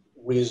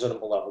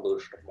reasonable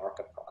evolution of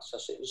market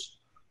processes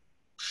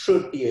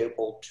should be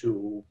able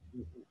to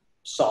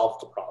solve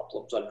the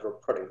problems under a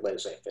pretty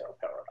laissez-faire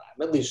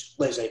paradigm, at least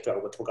laissez-faire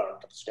with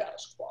regard to the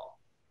status quo,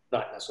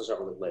 not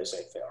necessarily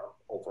laissez-faire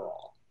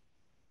overall.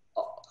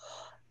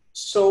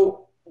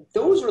 So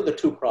those are the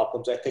two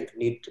problems I think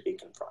need to be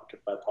confronted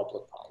by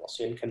public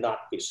policy and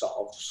cannot be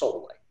solved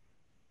solely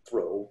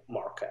through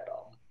market,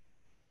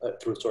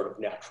 through sort of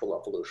natural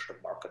evolution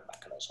of market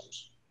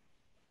mechanisms.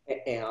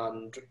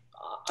 And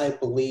I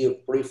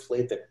believe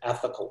briefly that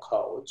ethical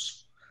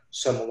codes,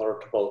 similar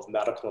to both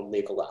medical and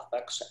legal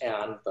ethics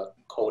and the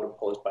code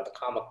imposed by the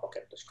comic book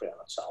industry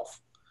on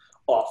itself,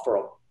 offer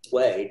a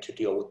way to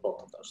deal with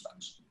both of those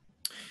things.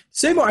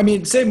 Say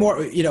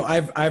more. You know,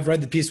 I've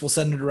read the piece. We'll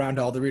send it around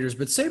to all the readers.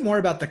 But say more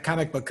about the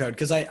comic book code,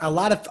 because a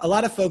lot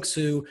of folks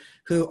who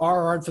are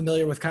or aren't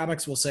familiar with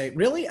comics will say,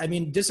 really? I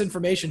mean,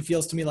 disinformation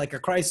feels to me like a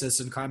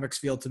crisis, and comics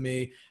feel to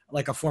me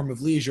like a form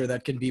of leisure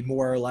that can be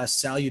more or less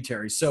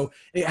salutary. So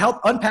help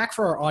unpack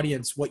for our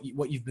audience what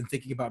you've been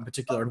thinking about in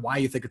particular and why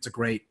you think it's a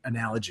great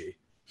analogy.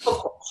 Of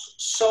course.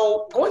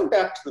 So going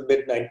back to the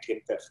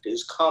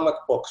mid-1950s, comic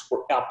books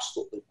were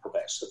absolutely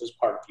pervasive as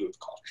part of youth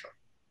culture.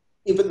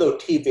 Even though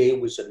TV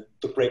was in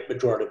the great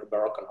majority of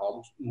American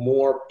homes,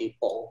 more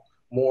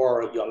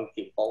young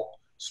people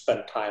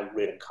spent time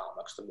reading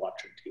comics than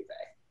watching TV.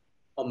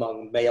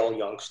 Among male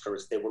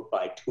youngsters, they would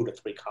buy 2 to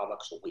 3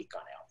 comics a week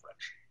on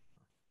average.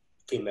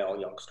 Female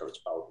youngsters,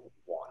 about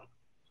 1.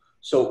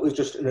 So it was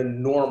just an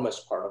enormous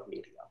part of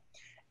media.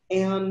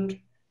 And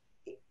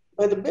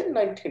by the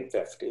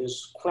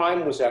mid-1950s,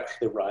 crime was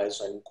actually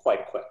rising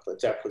quite quickly.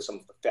 It's actually some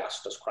of the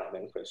fastest crime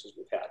increases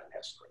we've had in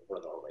history. We're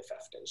in the early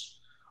 50s.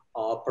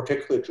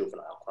 Particularly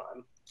juvenile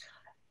crime.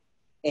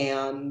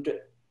 And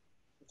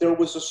there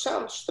was a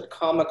sense that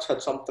comics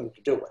had something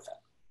to do with it.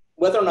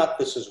 Whether or not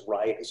this is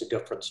right is a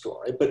different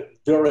story, but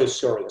very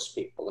serious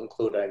people,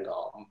 including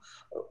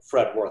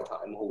Fred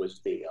Wertheim, who was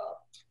the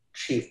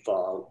chief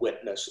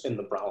witness in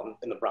the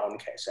Brown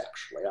case,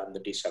 actually, on the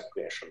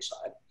desegregation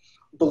side,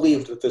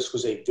 believed that this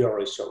was a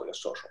very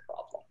serious social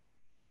problem.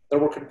 There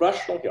were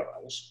congressional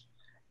hearings,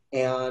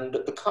 and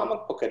the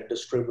comic book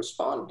industry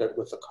responded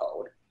with a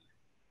code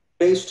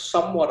based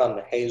somewhat on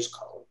the Hays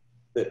Code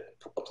that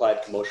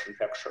applied to motion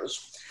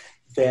pictures,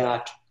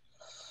 that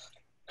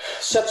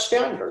set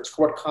standards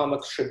for what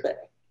comics should be.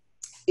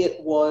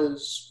 It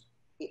was,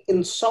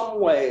 in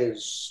some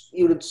ways,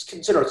 you would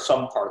consider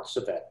some parts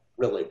of it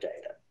really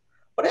dated.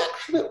 But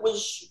actually it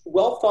was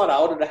well thought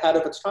out and ahead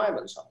of its time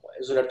in some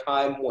ways, at a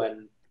time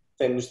when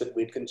things that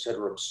we'd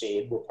consider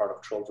obscene were part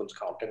of children's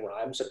counting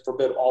rhymes that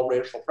forbid all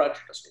racial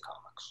prejudice in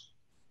comics,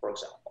 for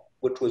example,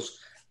 which was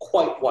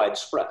quite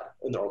widespread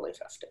in the early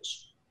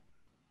 50s.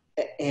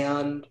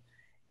 And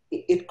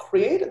it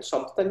created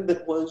something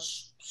that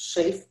was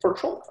safe for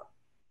children,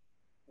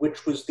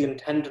 which was the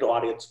intended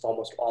audience of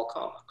almost all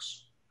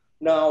comics.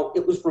 Now,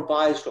 it was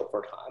revised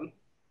over time,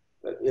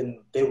 and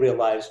they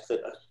realized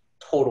that a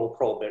total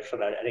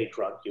prohibition on any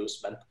drug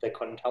use meant that they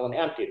couldn't tell an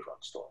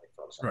anti-drug story,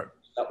 for example.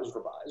 Right. That was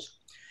revised.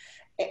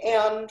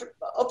 And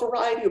a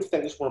variety of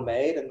things were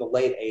made in the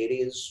late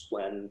 80s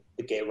when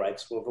the gay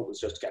rights movement was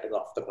just getting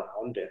off the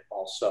ground. It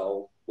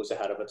also was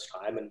ahead of its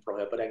time in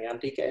prohibiting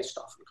anti-gay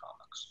stuff in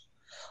comics.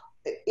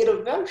 It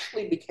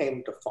eventually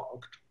became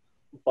defunct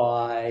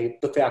by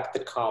the fact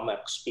that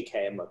comics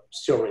became a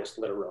serious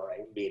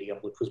literary medium,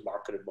 which was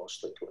marketed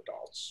mostly to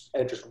adults,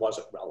 and it just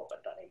wasn't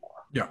relevant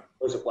anymore,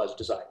 because it was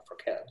designed for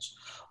kids.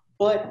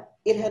 But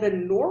it had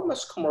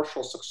enormous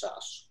commercial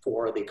success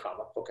for the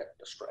comic book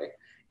industry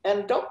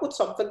and dealt with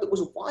something that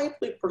was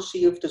widely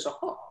perceived as a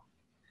harm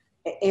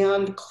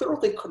and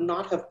clearly could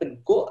not have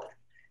been good.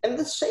 And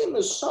the same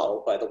is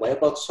so, by the way,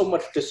 about so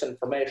much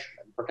disinformation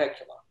in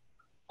particular.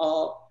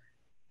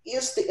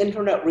 Is the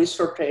Internet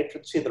Research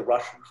Agency, the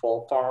Russian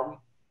troll farm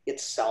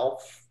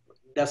itself,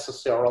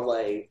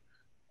 necessarily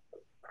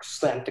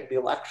slanting the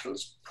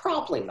elections?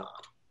 Probably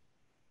not.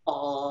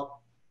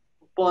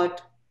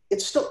 But it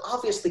still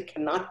obviously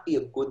cannot be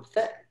a good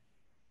thing.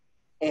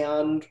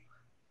 And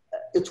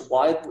it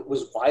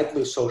was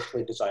widely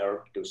socially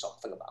desired to do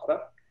something about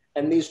it.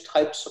 And these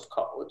types of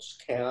codes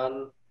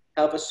can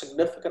have a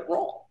significant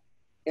role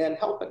in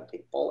helping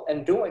people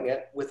and doing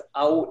it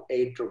without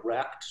a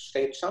direct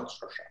state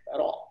censorship at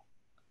all.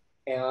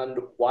 And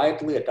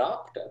widely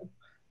adopted,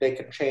 they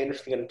can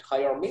change the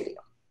entire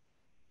medium.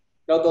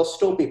 Now, there'll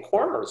still be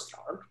corners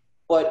there,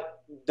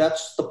 but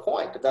that's the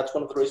point. That's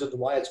one of the reasons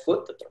why it's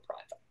good that they're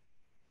private.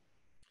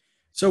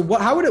 So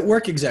how would it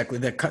work exactly?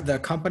 The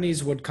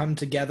companies would come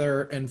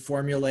together and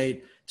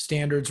formulate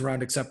standards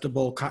around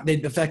acceptable,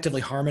 they'd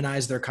effectively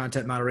harmonize their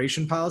content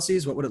moderation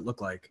policies? What would it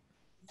look like?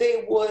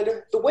 They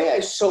would,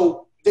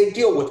 they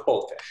deal with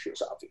both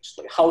issues,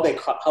 obviously, how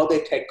they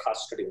take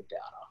custody of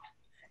data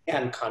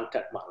and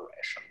content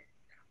moderation.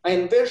 I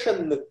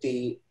envision that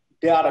the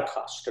data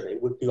custody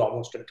would be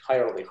almost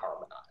entirely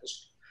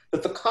harmonized,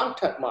 that the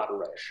content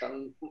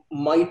moderation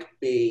might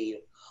be,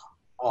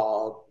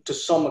 to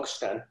some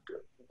extent,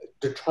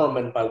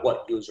 determined by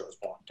what users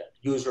wanted.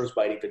 Users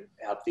might even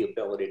have the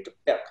ability to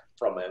pick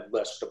from a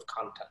list of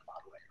content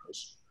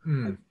moderators.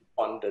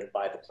 funded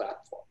by the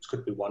platforms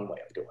could be one way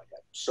of doing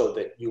it, so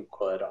that you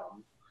could,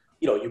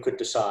 you could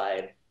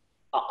decide,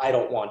 I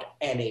don't want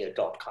any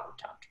adult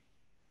content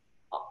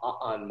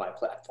on my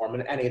platform,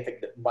 and anything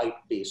that might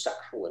be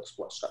sexually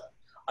explicit,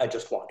 I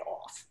just want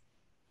off.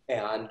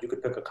 And you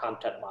could pick a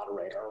content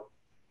moderator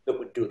that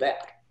would do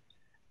that.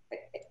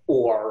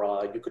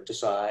 Or you could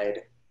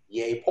decide,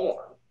 yay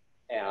porn,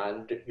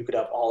 and you could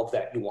have all of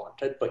that you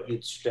wanted, but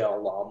you'd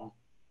still,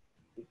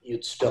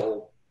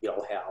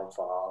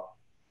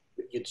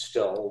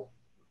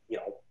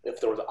 if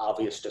there was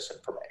obvious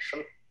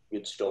disinformation,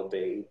 you'd still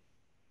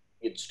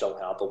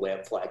have a way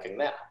of flagging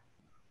that.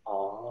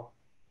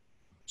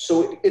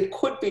 So it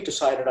could be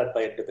decided on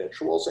by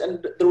individuals,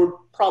 and there would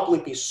probably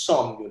be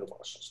some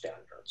universal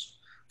standards.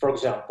 For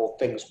example,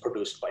 things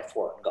produced by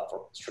foreign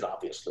governments should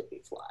obviously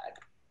be flagged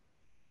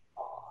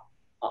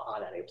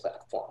on any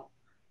platform.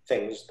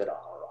 Things that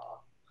are,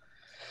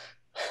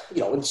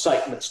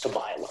 incitements to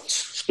violence,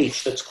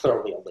 speech that's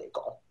clearly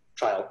illegal,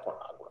 child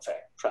pornography,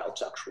 child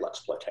sexual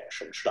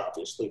exploitation should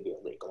obviously be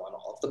illegal on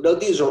all of them. No,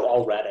 these are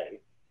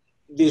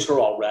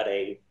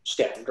already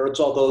standards,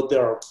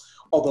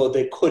 although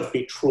they could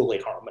be truly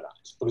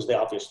harmonized, because they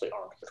obviously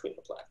aren't between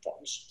the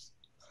platforms.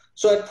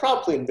 So I'd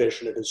probably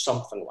envision it as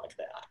something like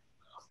that.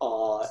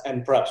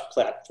 And perhaps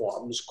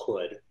platforms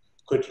could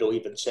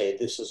even say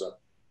this is a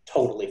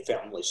totally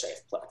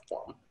family-safe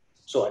platform.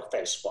 So like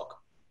Facebook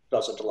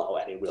doesn't allow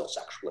any real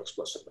sexually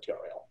explicit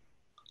material,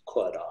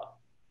 could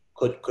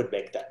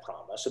make that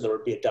promise, and there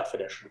would be a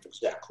definition of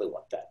exactly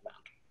what that meant.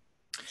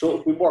 So it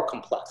would be more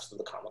complex than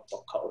the comic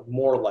book code,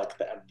 more like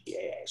the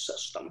MPAA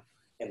system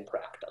in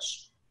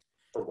practice.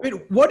 I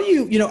mean, what do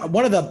you,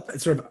 one of the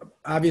sort of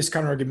obvious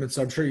counter-arguments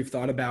I'm sure you've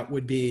thought about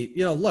would be,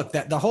 look,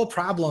 that the whole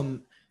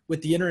problem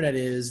with the internet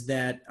is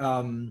that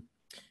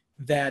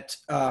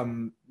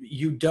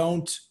you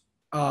don't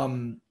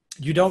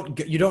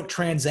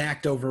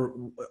transact over,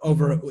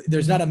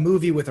 there's not a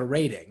movie with a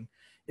rating.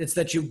 It's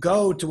that you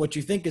go to what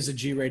you think is a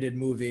G-rated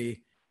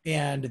movie,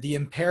 and the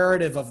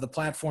imperative of the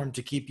platform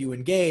to keep you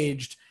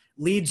engaged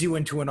leads you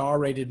into an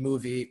R-rated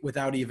movie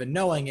without even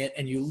knowing it,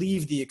 and you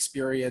leave the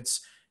experience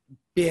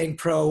being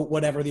pro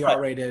whatever the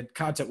R-rated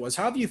content was.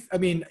 How have you,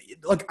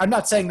 look, I'm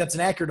not saying that's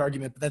an accurate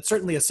argument, but that's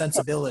certainly a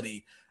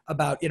sensibility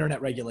about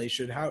internet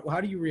regulation.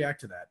 How do you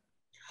react to that?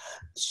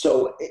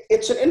 So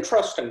it's an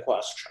interesting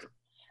question.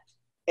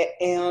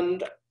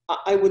 And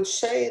I would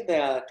say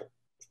that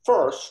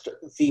first,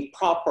 the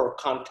proper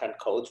content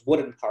codes would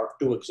in part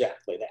do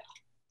exactly that.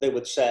 They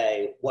would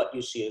say what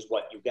you see is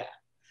what you get.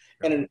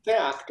 And in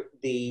fact,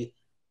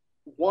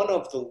 one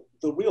of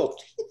the real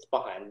teeth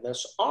behind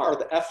this are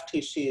the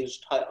FTC's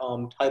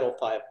Title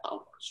V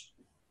powers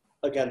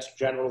against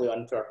generally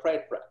unfair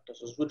trade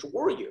practices, which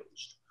were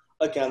used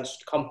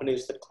against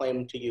companies that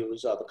claimed to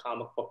use the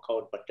comic book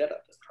code but didn't.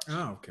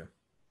 Oh, okay.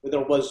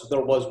 There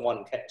was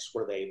one case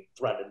where they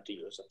threatened to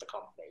use it. The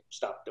company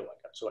stopped doing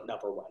it, so it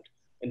never went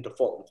into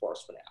full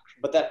enforcement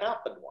action. But that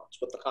happened once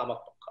with the comic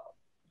book code.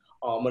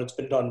 And it's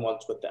been done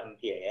once with the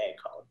MPAA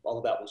code,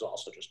 although that was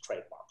also just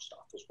trademark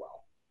stuff as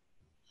well.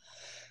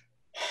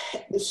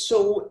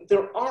 So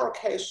there are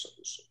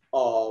cases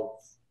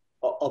of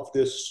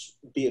this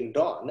being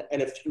done,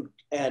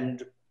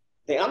 and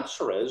the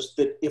answer is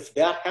that if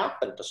that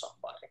happened to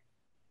somebody,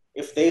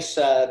 if they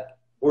said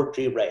we're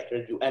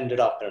G-rated, you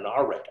ended up in an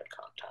R-rated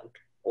content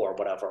or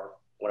whatever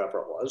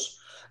it was,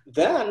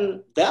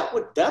 then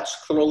that's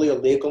clearly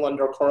illegal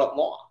under current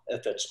law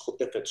if it's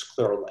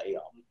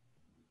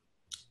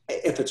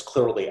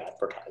clearly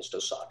advertised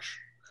as such.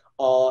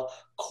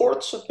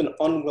 Courts have been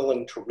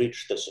unwilling to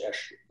reach this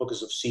issue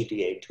because of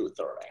CDA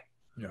 230.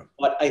 Yeah.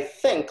 But I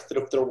think that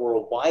if there were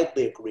a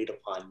widely agreed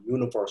upon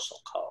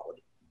universal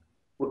code,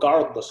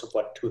 regardless of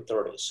what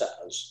 230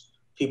 says,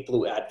 people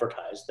who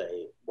advertised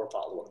they were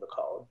following the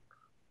code,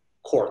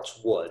 courts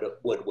would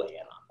weigh in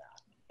on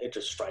that. It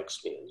just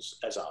strikes me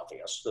as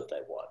obvious that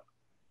they would,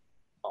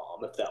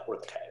 if that were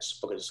the case,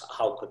 because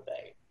how could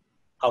they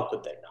not?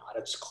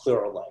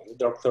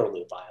 They're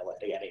clearly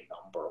violating any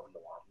number of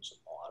norms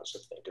and laws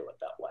if they do it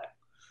that way.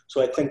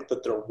 So I think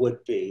that there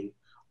would be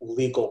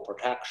legal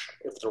protection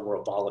if there were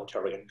a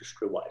voluntary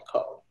industry-wide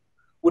code,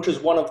 which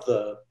is,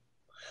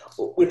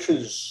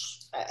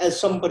 as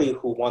somebody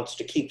who wants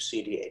to keep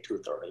CDA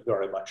 230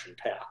 very much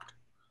intact,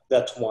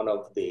 that's one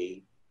of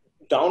the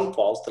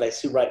downfalls that I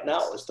see right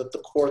now, is that the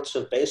courts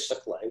have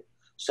basically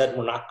said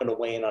we're not going to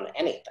weigh in on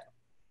anything.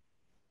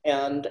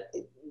 And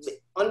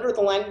under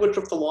the language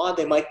of the law,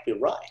 they might be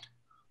right.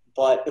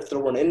 But if there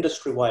were an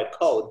industry-wide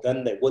code,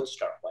 then they would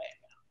start weighing in.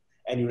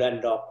 And you'd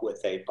end up with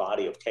a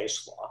body of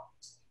case law.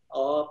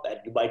 And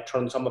you might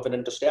turn some of it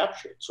into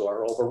statutes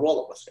or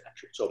overrule it with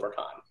statutes over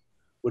time,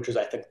 which is,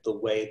 I think, the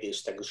way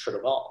these things should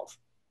evolve.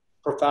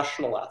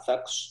 Professional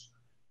ethics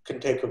can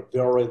take a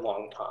very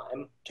long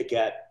time to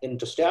get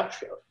into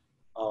statute.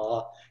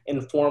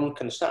 Informed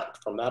consent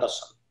for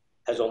medicine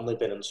has only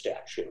been in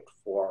statute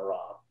for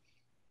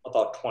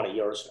about 20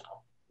 years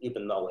now,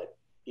 even though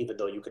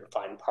you can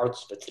find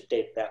parts of it that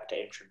date back to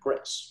ancient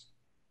Greece.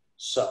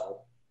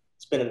 So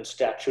It's been in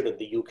statute in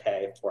the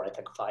UK for, I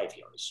think, 5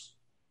 years.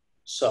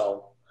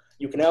 So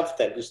you can have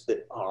things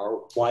that are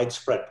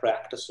widespread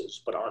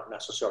practices but aren't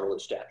necessarily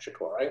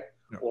statutory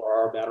or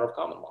are a matter of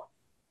common law.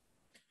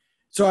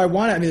 So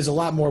there's a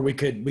lot more we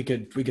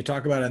could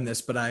talk about on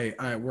this, but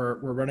we're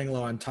running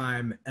low on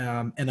time.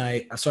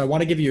 So I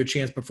want to give you a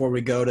chance before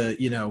we go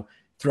to,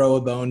 throw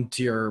a bone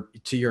to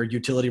your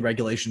utility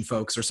regulation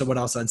folks or someone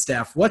else on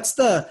staff. What's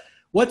the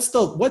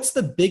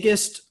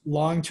biggest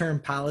long-term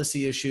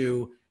policy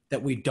issue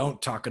that we don't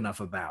talk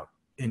enough about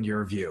in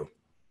your view?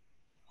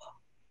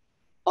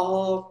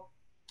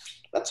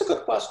 That's a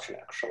good question,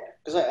 actually,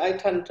 because I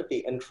tend to be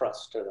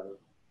interested in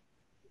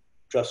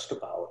just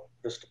about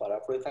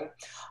everything.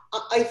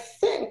 I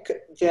think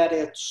that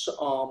it's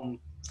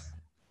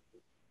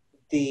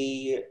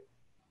the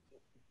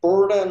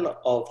burden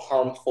of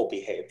harmful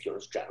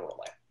behaviors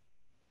generally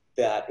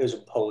that is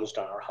imposed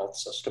on our health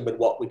system and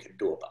what we can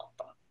do about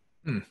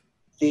them.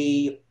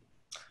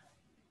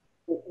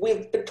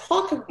 We've been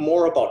talking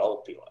more about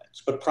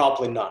opioids, but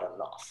probably not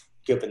enough,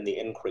 given the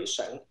increase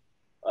in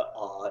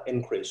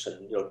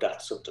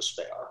deaths of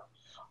despair.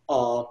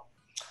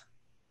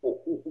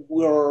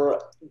 We're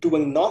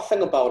doing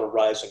nothing about a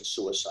rising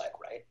suicide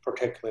rate,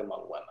 particularly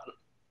among women.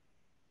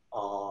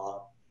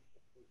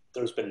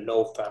 There's been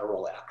no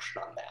federal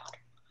action on that.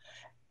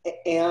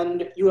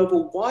 And you have a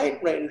wide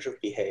range of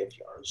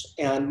behaviors.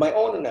 And my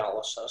own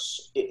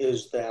analysis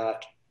is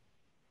that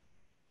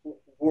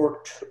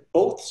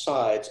both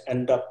sides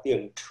end up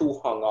being too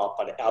hung up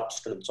on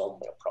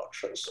abstinence-only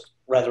approaches,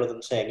 rather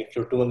than saying if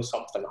you're doing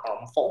something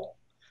harmful,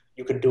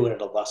 you can do it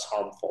in a less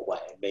harmful way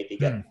and maybe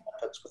get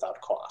benefits without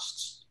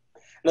costs.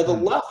 Now, the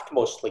left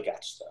mostly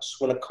gets this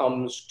when it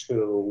comes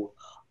to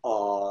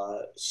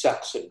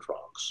sex and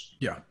drugs.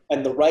 Yeah.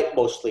 And the right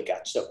mostly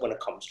gets it when it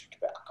comes to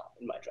tobacco,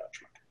 in my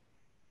judgment.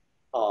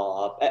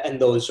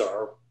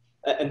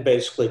 And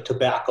basically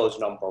tobacco's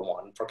number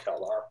one for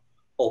killer,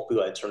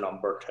 opioids are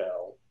number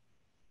two.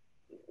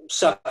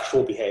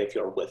 Sexual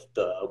behavior with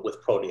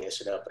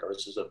protease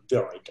inhibitors is a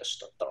very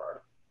distant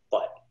third,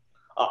 but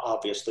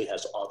obviously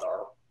has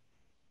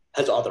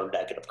other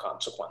negative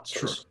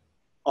consequences.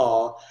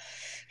 Sure.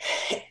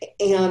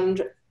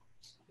 And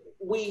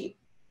we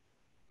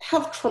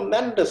have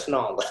tremendous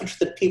knowledge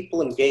that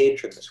people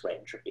engage in this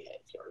range of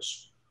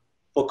behaviors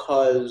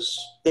because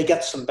they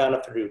get some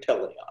benefit or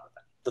utility out of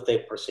it that they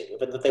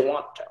perceive and that they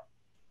want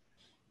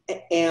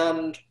to.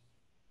 And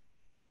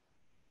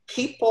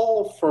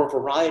people, for a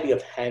variety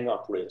of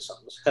hang-up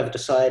reasons, have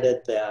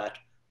decided that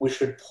we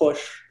should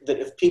push that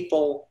if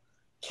people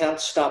can't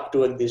stop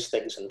doing these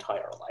things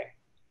entirely,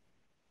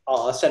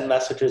 send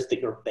messages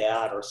that you're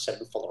bad or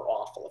sinful or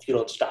awful if you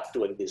don't stop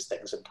doing these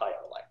things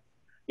entirely.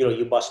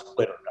 You must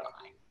quit or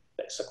die,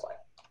 basically.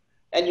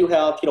 And you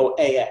have,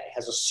 AA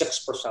has a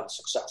 6%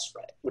 success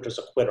rate, which is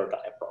a quit or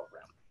die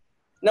program.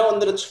 Knowing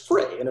that it's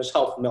free and has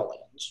helped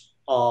millions.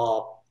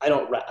 AA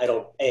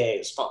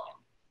is fine,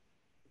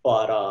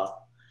 but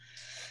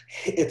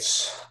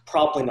it's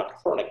probably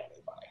not hurting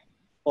anybody.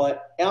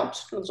 But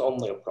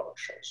abstinence-only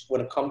approaches,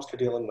 when it comes to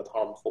dealing with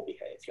harmful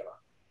behavior,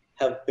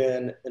 have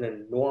been an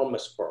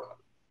enormous burden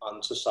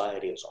on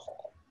society as a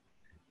whole.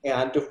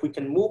 And if we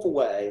can move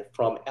away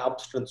from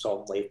abstinence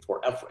only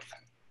for everything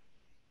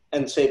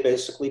and say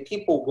basically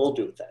people will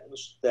do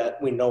things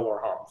that we know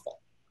are harmful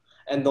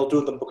and they'll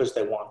do them because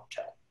they want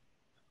to.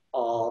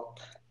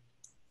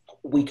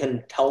 We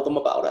can tell them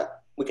about it,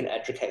 we can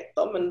educate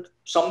them, and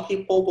some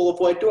people will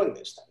avoid doing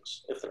these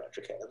things if they're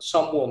educated,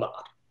 some will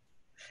not.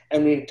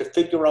 And we need to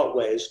figure out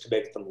ways to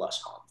make them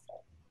less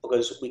harmful,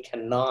 because we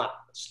cannot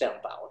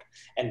stamp out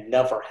and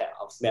never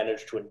have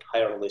managed to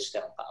entirely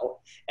stamp out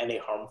any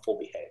harmful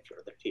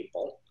behavior that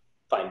people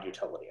find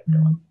utility in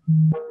doing.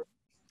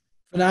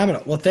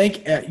 Phenomenal. Well,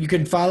 you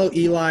can follow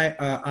Eli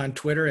on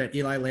Twitter at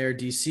Eli Lehrer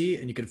DC,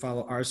 and you can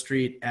follow R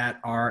Street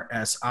at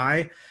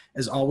RSI.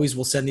 As always,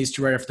 we'll send these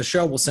to you right after the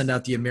show. We'll send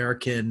out the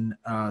American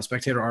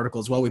Spectator article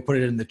as well. We put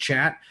it in the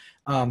chat.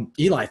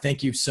 Eli,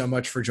 thank you so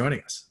much for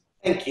joining us.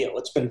 Thank you.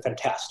 It's been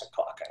fantastic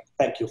talking.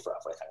 Thank you for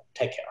everything.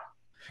 Take care.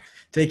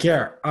 Take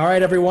care. All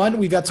right, everyone.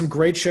 We've got some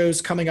great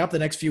shows coming up the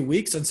next few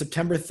weeks. On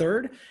September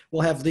 3rd,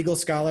 we'll have legal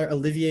scholar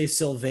Olivier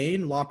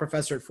Sylvain, law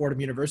professor at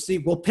Fordham University.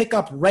 We'll pick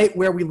up right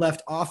where we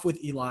left off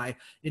with Eli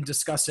in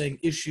discussing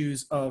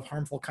issues of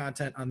harmful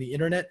content on the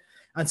internet.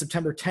 On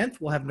September 10th,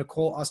 we'll have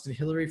Nicole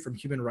Austin-Hillary from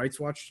Human Rights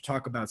Watch to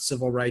talk about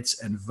civil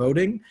rights and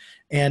voting.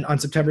 And on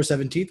September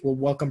 17th, we'll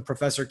welcome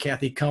Professor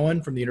Kathy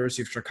Cohen from the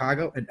University of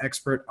Chicago, an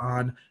expert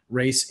on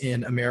race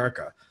in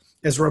America.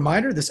 As a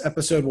reminder, this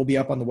episode will be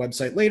up on the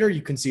website later.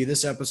 You can see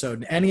this episode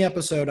and any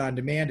episode on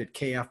demand at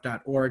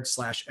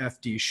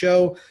kf.org/FD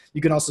show.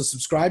 You can also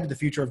subscribe to the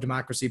Future of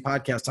Democracy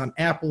podcast on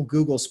Apple,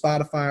 Google,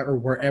 Spotify, or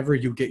wherever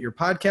you get your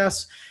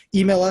podcasts.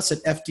 Email us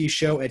at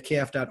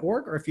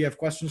fdshow@kf.org, or if you have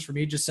questions for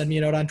me, just send me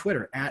a note on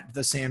Twitter at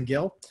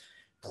 @thesamgill.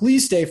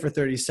 Please stay for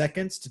 30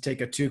 seconds to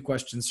take a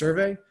 2-question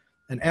survey.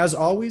 And as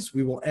always,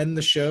 we will end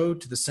the show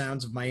to the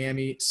sounds of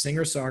Miami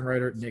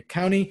singer-songwriter Nick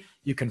County.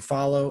 You can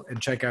follow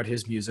and check out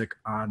his music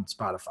on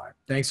Spotify.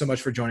 Thanks so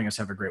much for joining us.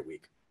 Have a great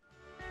week.